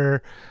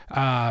 quieter,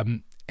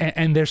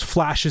 and there's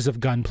flashes of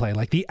gunplay.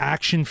 Like the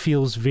action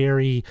feels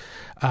very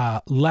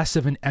less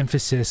of an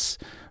emphasis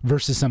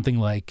versus something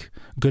like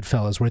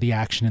Goodfellas, where the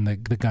action and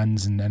the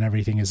guns and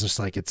everything is just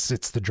like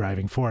it's the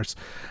driving force.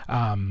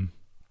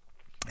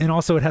 And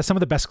also, it has some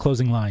of the best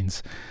closing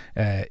lines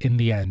in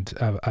the end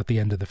at the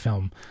end of the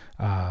film.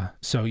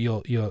 So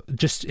you'll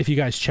just, if you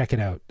guys check it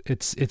out,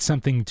 it's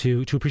something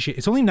to appreciate.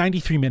 It's only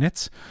 93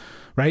 minutes,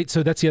 right?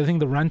 So that's the other thing.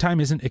 The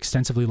runtime isn't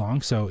extensively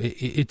long, so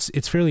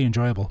it's fairly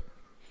enjoyable.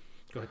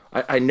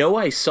 I know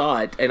I saw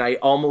it, and I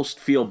almost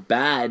feel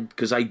bad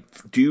because I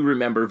do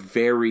remember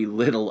very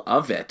little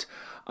of it.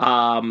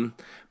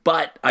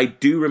 But I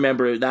do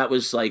remember that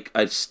was like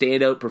a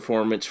standout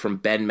performance from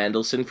Ben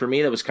Mendelsohn for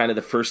me. That was kind of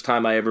the first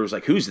time I ever was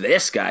like, who's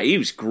this guy? He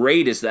was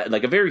great as that,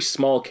 like a very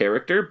small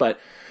character, but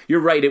you're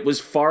right. It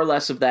was far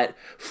less of that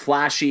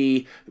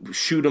flashy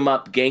shoot 'em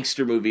up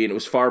gangster movie, and it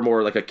was far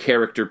more like a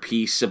character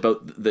piece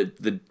about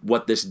the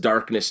what this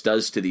darkness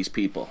does to these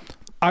people.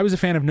 I was a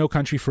fan of No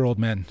Country for Old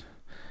Men.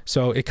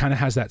 So it kind of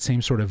has that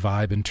same sort of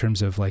vibe in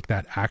terms of like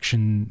that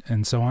action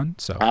and so on.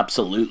 So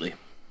absolutely.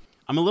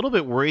 I'm a little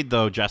bit worried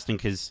though, Justin,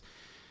 because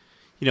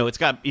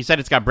you said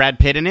it's got Brad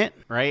Pitt in it,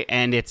 right?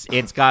 And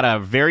it's got a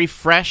very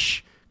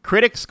fresh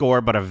critic score,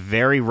 but a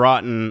very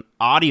rotten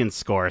audience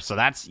score. So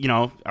that's,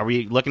 are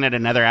we looking at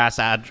another ass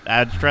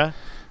Astra?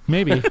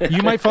 Maybe.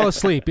 You might fall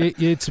asleep.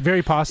 It's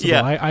very possible.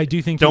 Yeah. I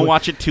do think don't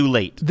watch it too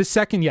late. The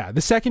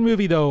second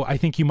movie, though, I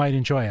think you might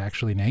enjoy,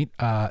 actually, Nate.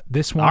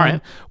 This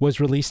one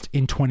was released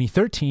in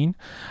 2013.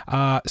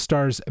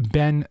 Stars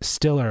Ben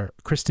Stiller,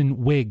 Kristen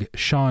Wiig,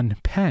 Sean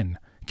Penn,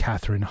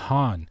 Catherine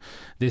Hahn.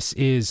 This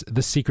is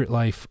The Secret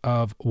Life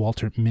of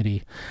Walter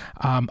Mitty.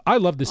 I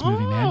love this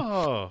movie, man.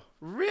 Oh,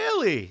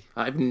 really?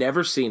 I've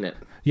never seen it.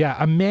 Yeah,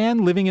 a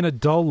man living in a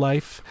dull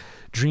life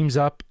dreams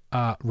up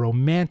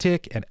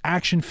romantic and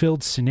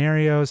action-filled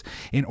scenarios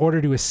in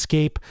order to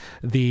escape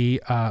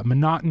the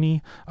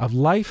monotony of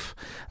life.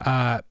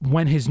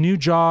 When his new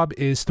job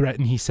is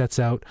threatened, he sets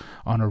out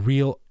on a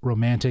real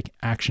romantic,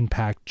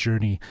 action-packed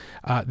journey.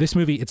 This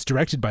movie, it's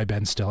directed by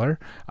Ben Stiller.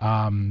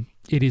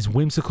 It is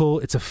whimsical.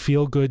 It's a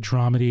feel-good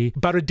dramedy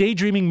about a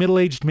daydreaming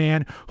middle-aged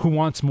man who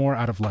wants more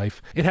out of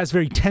life. It has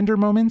very tender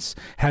moments,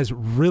 has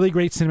really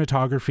great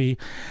cinematography,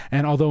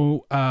 and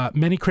although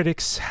many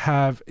critics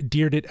have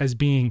deemed it as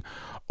being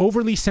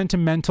overly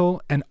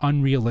sentimental and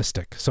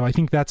unrealistic. So I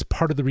think that's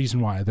part of the reason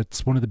why.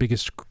 That's one of the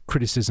biggest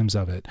criticisms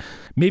of it.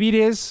 Maybe it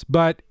is,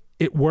 but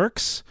it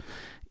works.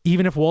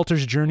 Even if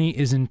Walter's journey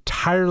is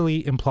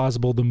entirely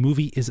implausible, the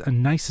movie is a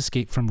nice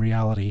escape from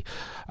reality,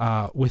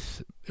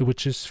 which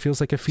just feels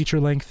like a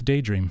feature-length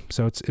daydream.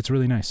 So it's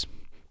really nice.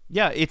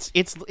 Yeah, it's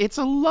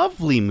a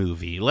lovely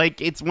movie. Like,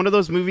 it's one of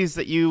those movies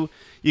that you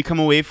come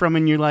away from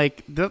and you're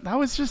like, that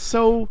was just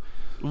so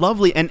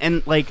lovely.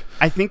 And like,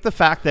 I think the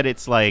fact that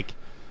it's like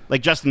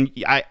Justin,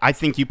 I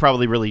think you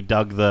probably really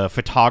dug the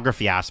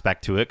photography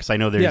aspect to it, because I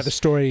know there's the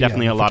story,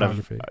 definitely the a lot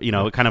of,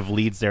 it kind of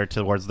leads there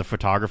towards the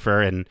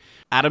photographer. And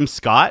Adam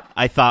Scott,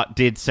 I thought,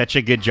 did such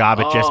a good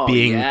job at just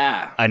being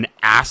an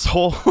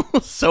asshole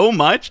so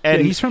much.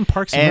 And he's from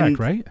Parks and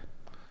Rec, right?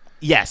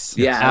 Yes.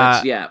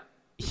 Yeah.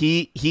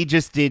 He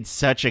just did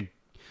such a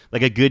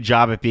good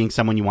job at being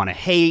someone you want to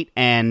hate,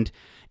 and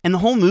the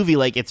whole movie,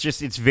 like, it's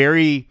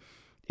very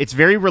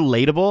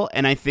relatable.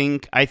 And I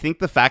think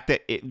the fact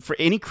that for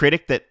any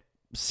critic that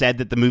said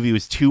that the movie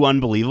was too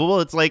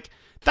unbelievable, it's like,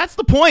 that's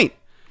the point.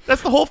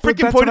 That's the whole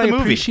freaking point of the movie.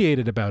 I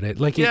appreciated about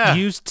it. Like, it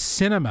used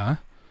cinema,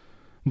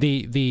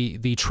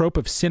 the trope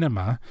of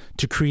cinema,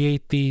 to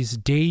create these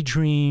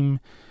daydream,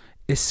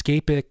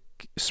 escapic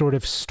sort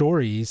of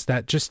stories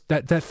that just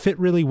that fit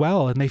really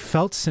well, and they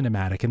felt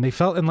cinematic,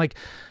 and like,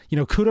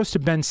 kudos to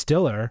Ben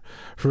Stiller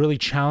for really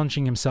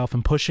challenging himself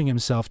and pushing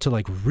himself to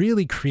like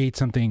really create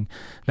something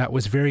that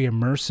was very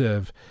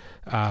immersive,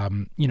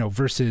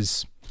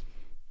 versus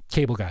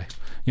Cable Guy,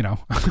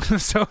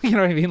 so you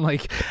know what I mean,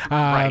 like,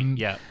 right,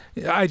 yeah.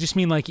 I just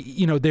mean, like,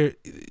 there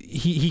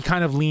he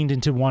kind of leaned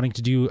into wanting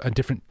to do a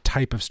different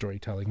type of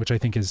storytelling, which I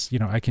think is,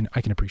 I can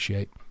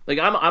appreciate. Like,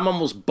 I'm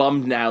almost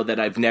bummed now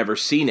that I've never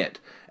seen it.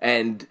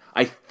 And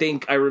I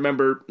think I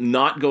remember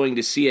not going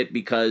to see it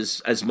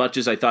because, as much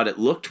as I thought it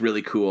looked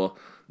really cool,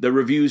 the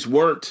reviews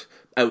weren't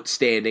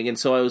outstanding. And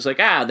so I was like,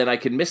 then I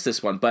can miss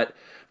this one. But,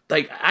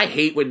 like, I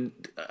hate when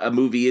a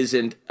movie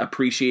isn't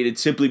appreciated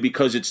simply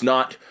because it's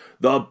not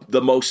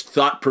the most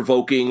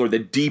thought-provoking or the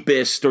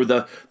deepest or it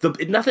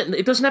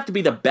doesn't have to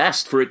be the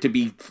best for it to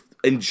be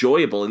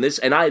enjoyable in this,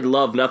 and I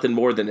love nothing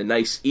more than a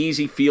nice,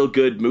 easy,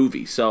 feel-good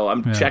movie. So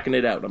I'm checking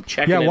it out.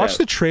 Watch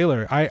the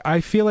trailer. I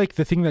feel like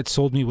the thing that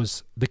sold me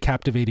was the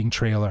captivating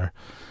trailer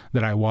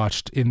that I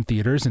watched in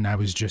theaters, and I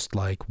was just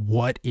like,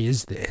 what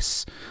is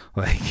this?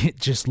 Like, it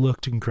just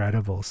looked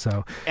incredible.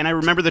 So, and I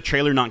remember the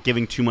trailer not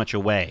giving too much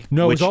away.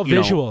 No, it was all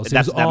visuals.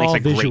 That makes a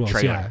visuals.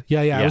 Great trailer.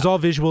 Yeah. It was all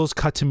visuals,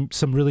 cut to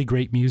some really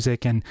great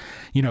music, and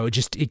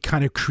it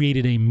kind of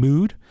created a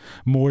mood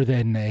more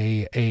than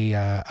a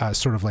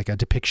sort of like a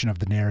depiction of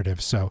the narrative.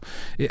 So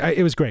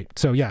it was great.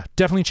 So yeah,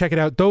 definitely check it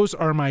out. Those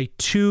are my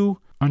two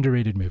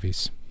underrated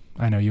movies.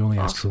 I know you only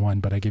asked for one,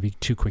 but I give you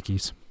 2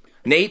 quickies.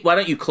 Nate, why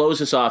don't you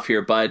close us off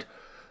here, bud?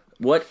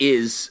 What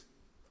is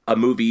a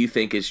movie you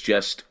think is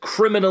just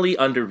criminally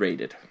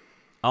underrated?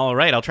 All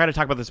right, I'll try to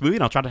talk about this movie,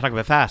 and I'll try to talk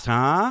about it fast,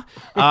 huh?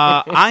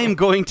 I am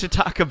going to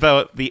talk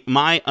about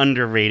my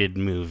underrated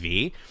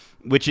movie,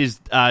 which is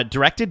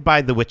directed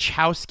by the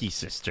Wachowski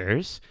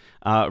sisters,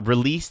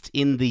 released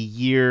in the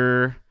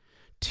year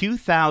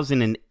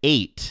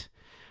 2008,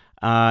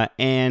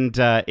 and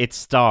it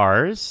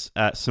stars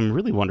some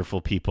really wonderful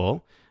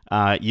people.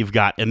 You've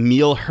got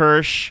Emile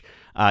Hirsch,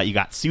 you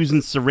got Susan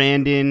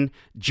Sarandon,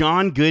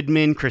 John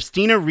Goodman,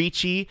 Christina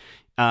Ricci.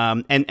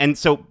 And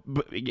so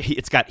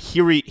it's got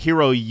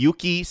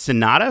Hiroyuki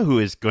Sanada, who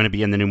is going to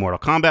be in the new Mortal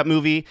Kombat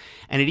movie,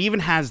 and it even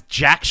has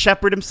Jack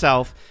Shephard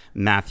himself,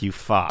 Matthew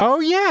Fox. Oh,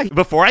 yeah.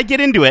 Before I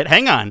get into it,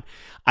 hang on.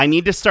 I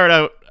need to start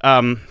out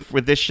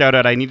with this shout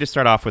out. I need to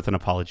start off with an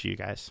apology, you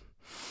guys.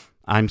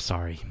 I'm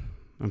sorry.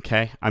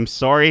 Okay? I'm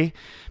sorry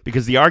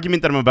because the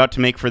argument that I'm about to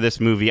make for this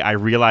movie, I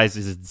realize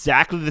is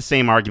exactly the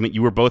same argument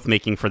you were both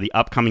making for the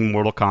upcoming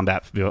Mortal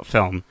Kombat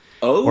film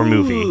or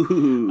movie.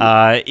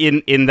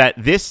 In that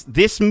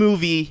this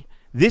movie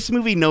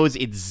knows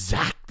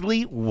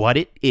exactly what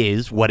it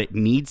is, what it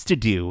needs to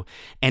do,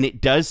 and it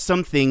does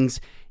some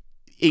things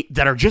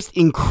that are just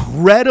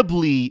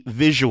incredibly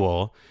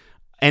visual.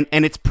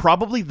 And it's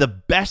probably the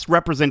best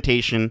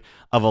representation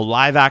of a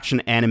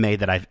live-action anime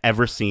that I've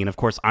ever seen. Of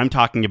course, I'm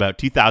talking about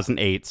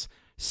 2008's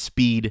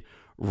Speed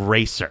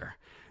Racer.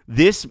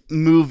 This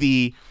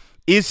movie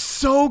is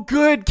so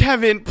good,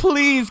 Kevin.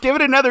 Please give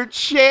it another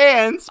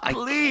chance.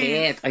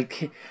 Please. I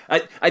can't.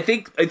 I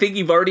think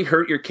you've already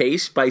hurt your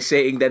case by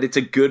saying that it's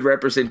a good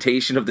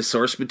representation of the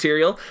source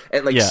material.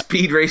 And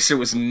Speed Racer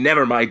was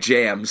never my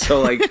jam.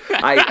 So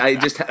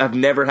I've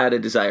never had a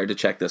desire to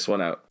check this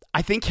one out.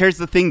 I think here's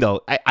the thing,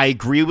 though. I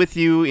agree with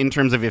you in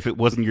terms of if it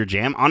wasn't your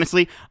jam.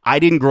 Honestly, I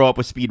didn't grow up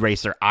with Speed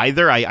Racer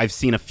either. I've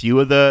seen a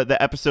few of the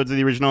episodes of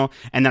the original,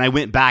 and then I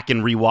went back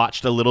and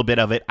rewatched a little bit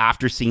of it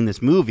after seeing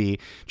this movie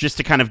just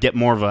to kind of get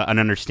more of an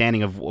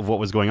understanding of what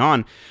was going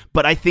on.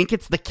 But I think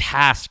it's the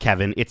cast,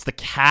 Kevin. It's the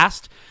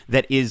cast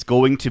that is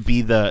going to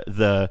be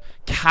the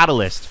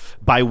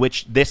catalyst by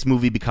which this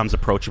movie becomes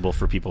approachable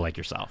for people like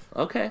yourself.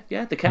 Okay,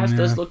 yeah, the cast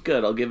does look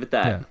good. I'll give it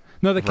that. Yeah.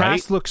 No, the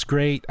cast looks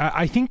great.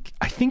 I think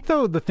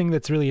though the thing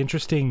that's really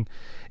interesting,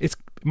 it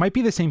might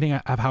be the same thing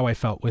of how I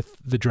felt with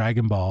the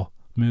Dragon Ball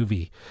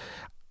movie.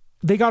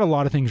 They got a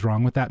lot of things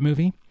wrong with that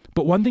movie,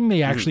 but one thing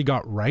they actually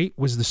got right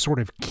was the sort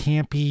of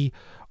campy,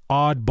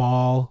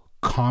 oddball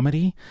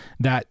comedy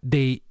that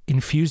they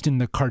infused in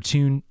the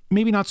cartoon.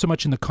 Maybe not so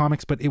much in the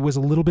comics, but it was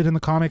a little bit in the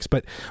comics,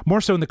 but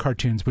more so in the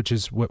cartoons, which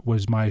is what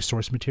was my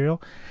source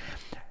material.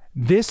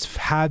 This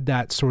had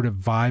that sort of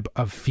vibe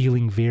of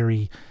feeling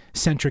very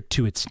centric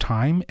to its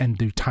time and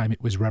the time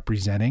it was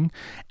representing,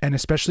 and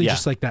especially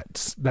just like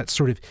that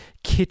sort of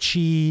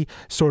kitschy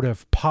sort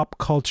of pop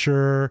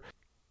culture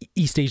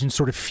East Asian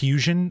sort of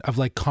fusion of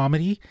like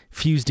comedy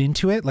fused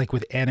into it, like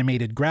with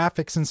animated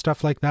graphics and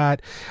stuff like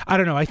that. I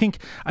don't know.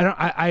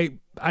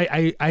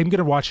 I'm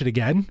gonna watch it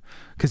again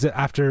because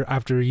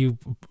after you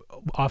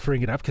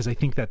offering it up, because I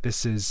think that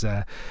this is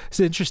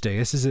interesting.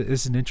 This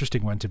is an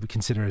interesting one to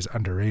consider as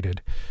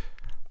underrated.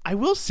 I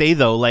will say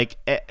though,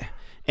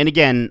 and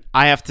again,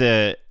 I'll have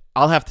to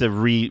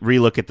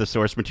relook at the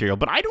source material,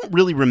 but I don't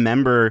really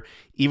remember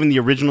even the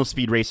original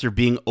Speed Racer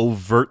being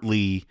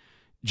overtly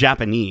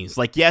Japanese.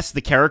 Yes,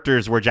 the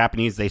characters were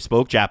Japanese, they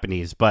spoke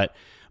Japanese, but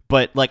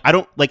I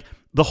don't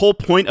the whole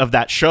point of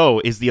that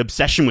show is the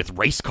obsession with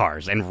race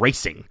cars and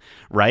racing,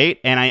 right?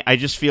 And I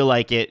just feel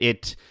like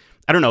it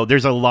I don't know.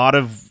 There's a lot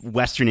of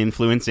Western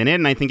influence in it,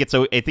 and I think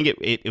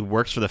it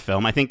works for the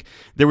film. I think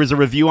there was a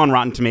review on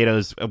Rotten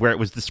Tomatoes where it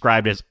was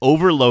described as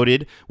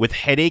overloaded with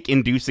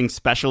headache-inducing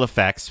special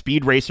effects.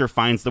 Speed Racer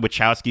finds the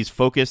Wachowskis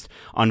focused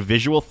on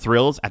visual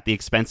thrills at the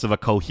expense of a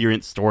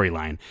coherent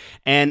storyline.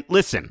 And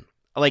listen,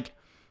 I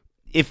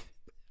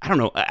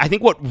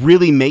think what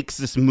really makes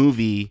this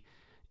movie,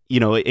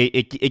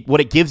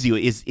 what it gives you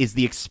is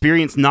the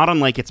experience, not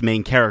unlike its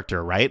main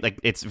character, right?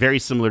 It's very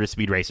similar to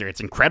Speed Racer. It's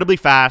incredibly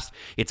fast,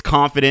 it's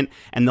confident,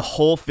 and the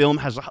whole film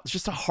has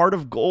just a heart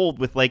of gold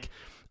with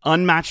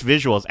unmatched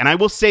visuals. And I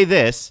will say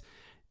this,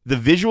 the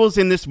visuals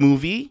in this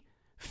movie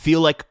feel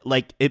like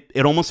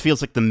it almost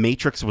feels like The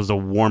Matrix was a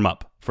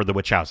warm-up for the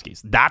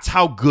Wachowskis. That's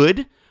how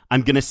good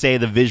I'm going to say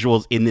the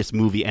visuals in this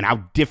movie and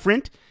how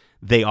different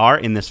they are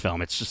in this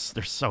film. It's just,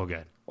 they're so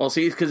good. Well,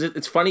 see, because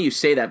it's funny you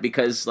say that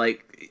because,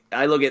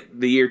 I look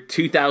at the year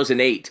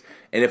 2008,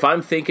 and if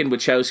I'm thinking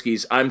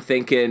Wachowskis, I'm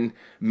thinking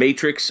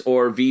Matrix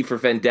or V for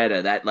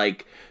Vendetta, that,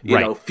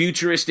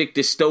 futuristic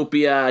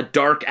dystopia,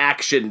 dark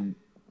action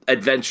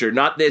adventure,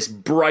 not this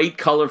bright,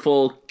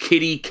 colorful,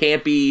 kiddie,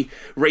 campy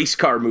race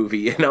car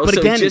movie, But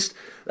so again,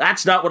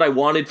 that's not what I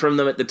wanted from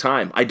them at the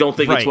time. I don't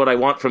think it's what I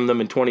want from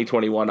them in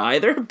 2021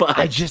 either, but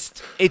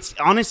it's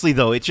honestly,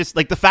 though, it's just,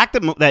 the fact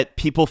that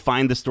people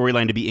find the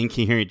storyline to be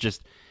incoherent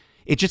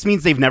it just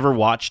means they've never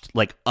watched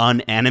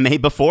an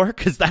anime before,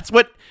 because that's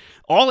what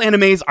all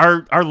animes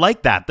are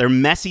like. That they're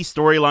messy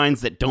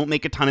storylines that don't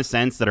make a ton of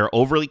sense, that are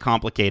overly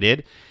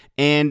complicated,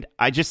 And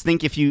I just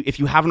think if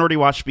you haven't already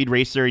watched Speed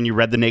Racer and you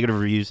read the negative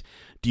reviews,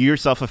 do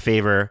yourself a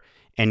favor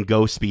and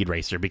go Speed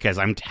Racer, because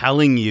I'm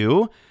telling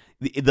you,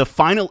 the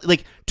final,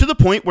 like, to the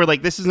point where,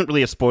 like, this isn't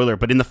really a spoiler,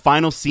 but in the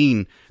final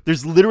scene,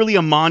 there's literally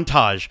a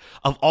montage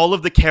of all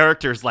of the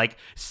characters, like,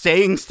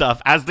 saying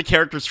stuff as the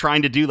character's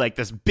trying to do, like,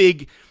 this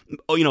big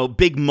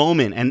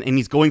moment, and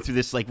he's going through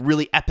this, like,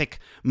 really epic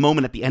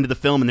moment at the end of the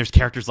film, and there's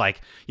characters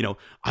like,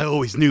 I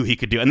always knew he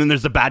could do it, and then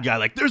there's the bad guy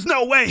like, there's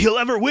no way he'll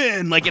ever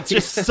win. Like, it's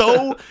just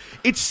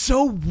it's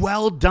so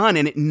well done,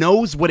 and it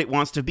knows what it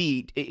wants to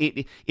be.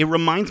 It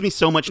reminds me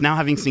so much now,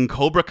 having seen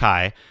Cobra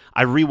Kai.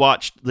 I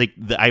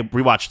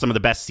rewatched some of the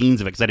best scenes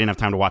of it because I didn't have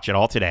time to watch it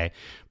all today.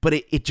 But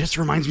it just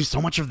reminds me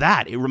so much of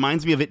that. It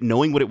reminds me of it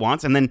knowing what it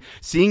wants, and then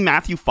seeing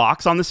Matthew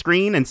Fox on the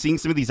screen and seeing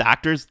some of these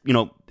actors,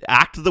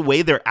 act the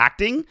way they're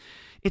acting.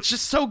 It's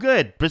just so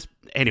good. But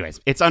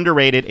anyways, it's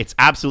underrated. It's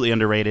absolutely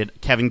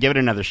underrated. Kevin, give it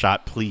another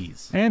shot,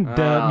 please. And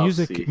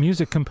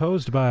music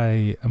composed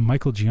by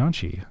Michael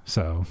Gianchi.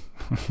 So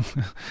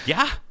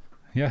yeah,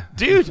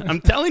 dude,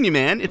 I'm telling you,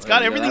 man, it's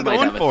got everything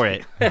going for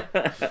it.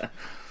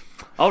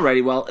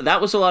 Alrighty, well, that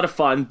was a lot of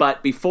fun,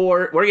 but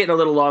before, we're getting a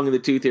little long in the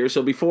tooth here,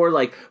 so before,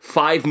 like,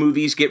 5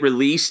 movies get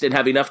released and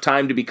have enough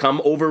time to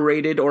become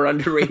overrated or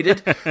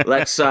underrated,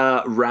 let's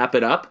wrap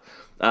it up.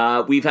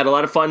 We've had a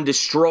lot of fun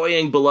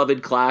destroying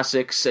beloved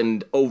classics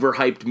and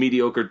overhyped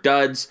mediocre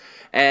duds,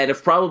 and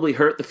have probably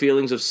hurt the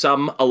feelings of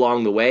some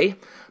along the way.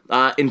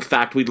 In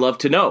fact, we'd love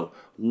to know,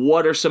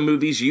 what are some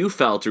movies you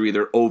felt are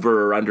either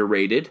over or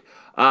underrated?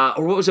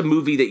 Or what was a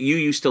movie that you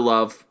used to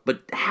love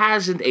but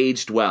hasn't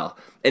aged well?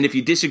 And if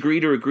you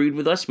disagreed or agreed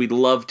with us, we'd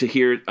love to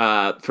hear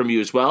from you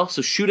as well.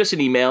 So shoot us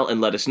an email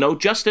and let us know.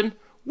 Justin,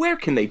 where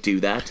can they do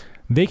that?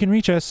 They can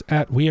reach us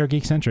at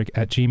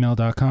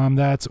wearegeekcentric@gmail.com.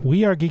 That's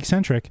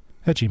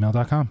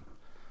wearegeekcentric@gmail.com.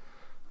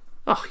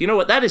 Oh, you know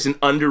what? That is an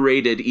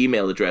underrated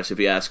email address, if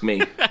you ask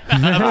me.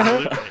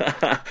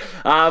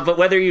 But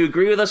whether you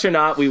agree with us or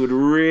not, we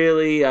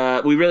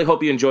really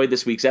hope you enjoyed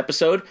this week's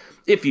episode.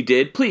 If you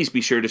did, please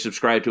be sure to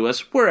subscribe to us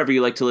wherever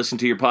you like to listen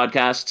to your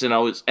podcasts.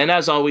 And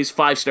as always,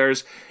 5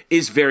 stars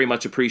is very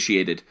much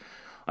appreciated.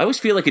 I always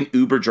feel like an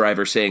Uber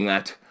driver saying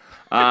that,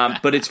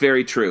 but it's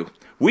very true.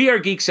 We are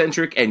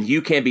Geekcentric, and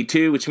you can be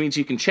too, which means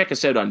you can check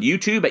us out on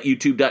YouTube at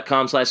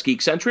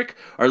youtube.com/Geekcentric.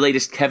 Our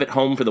latest Kev at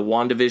Home for the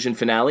WandaVision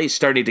finale is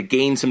starting to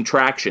gain some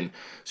traction.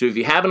 So if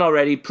you haven't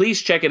already,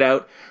 please check it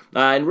out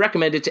and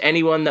recommend it to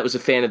anyone that was a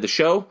fan of the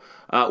show.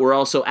 We're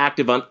also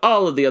active on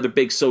all of the other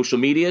big social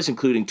medias,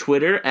 including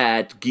Twitter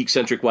at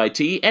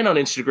GeekcentricYT and on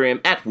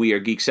Instagram at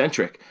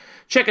WeAreGeekcentric.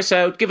 Check us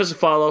out, give us a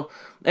follow,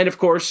 and of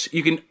course,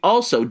 you can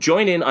also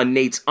join in on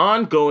Nate's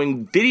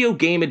ongoing video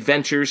game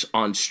adventures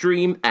on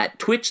stream at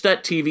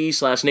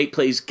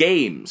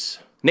twitch.tv/NatePlaysGames.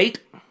 Nate,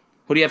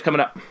 what do you have coming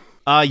up?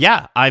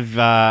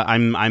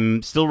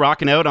 I'm still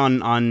rocking out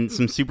on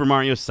some Super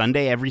Mario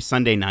Sunday every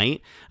Sunday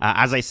night.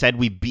 As I said,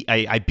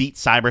 I beat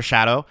Cyber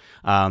Shadow,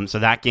 so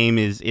that game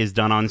is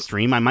done on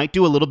stream. I might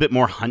do a little bit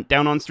more Hunt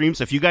Down on stream.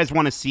 So if you guys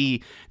want to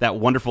see that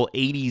wonderful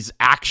 80s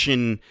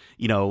action,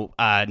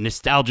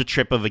 nostalgia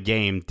trip of a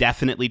game,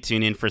 definitely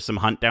tune in for some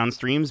Hunt Down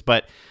streams.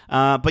 But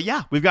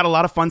yeah, we've got a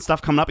lot of fun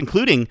stuff coming up,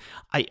 including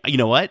you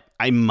know what?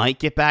 I might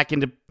get back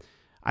into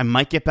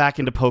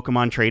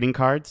Pokemon trading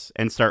cards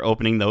and start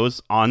opening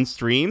those on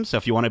stream. So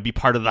if you want to be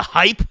part of the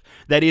hype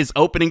that is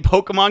opening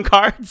Pokemon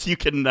cards, you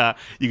can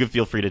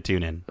feel free to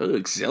tune in. Oh,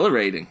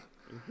 exhilarating.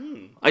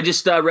 Mm-hmm. I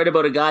just read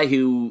about a guy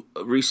who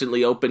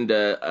recently opened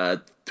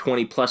a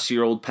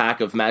 20-plus-year-old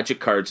pack of Magic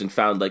cards and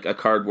found like a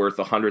card worth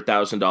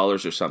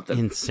 $100,000 or something.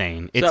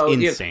 Insane. It's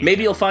insane.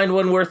 Maybe you'll find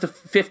one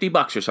worth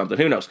 $50 or something.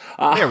 Who knows?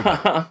 There we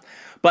go.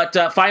 But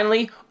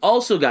finally,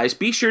 also, guys,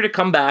 be sure to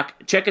come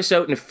back. Check us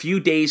out in a few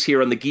days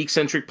here on the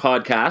Geekcentric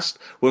podcast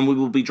when we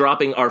will be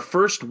dropping our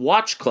first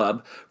watch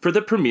club for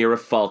the premiere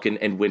of Falcon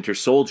and Winter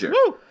Soldier.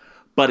 Woo!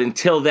 But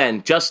until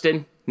then,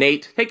 Justin,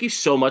 Nate, thank you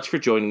so much for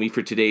joining me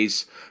for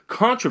today's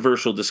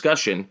controversial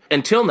discussion.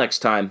 Until next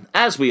time,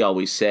 as we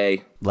always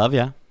say, love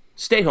ya.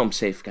 Stay home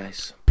safe,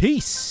 guys.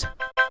 Peace.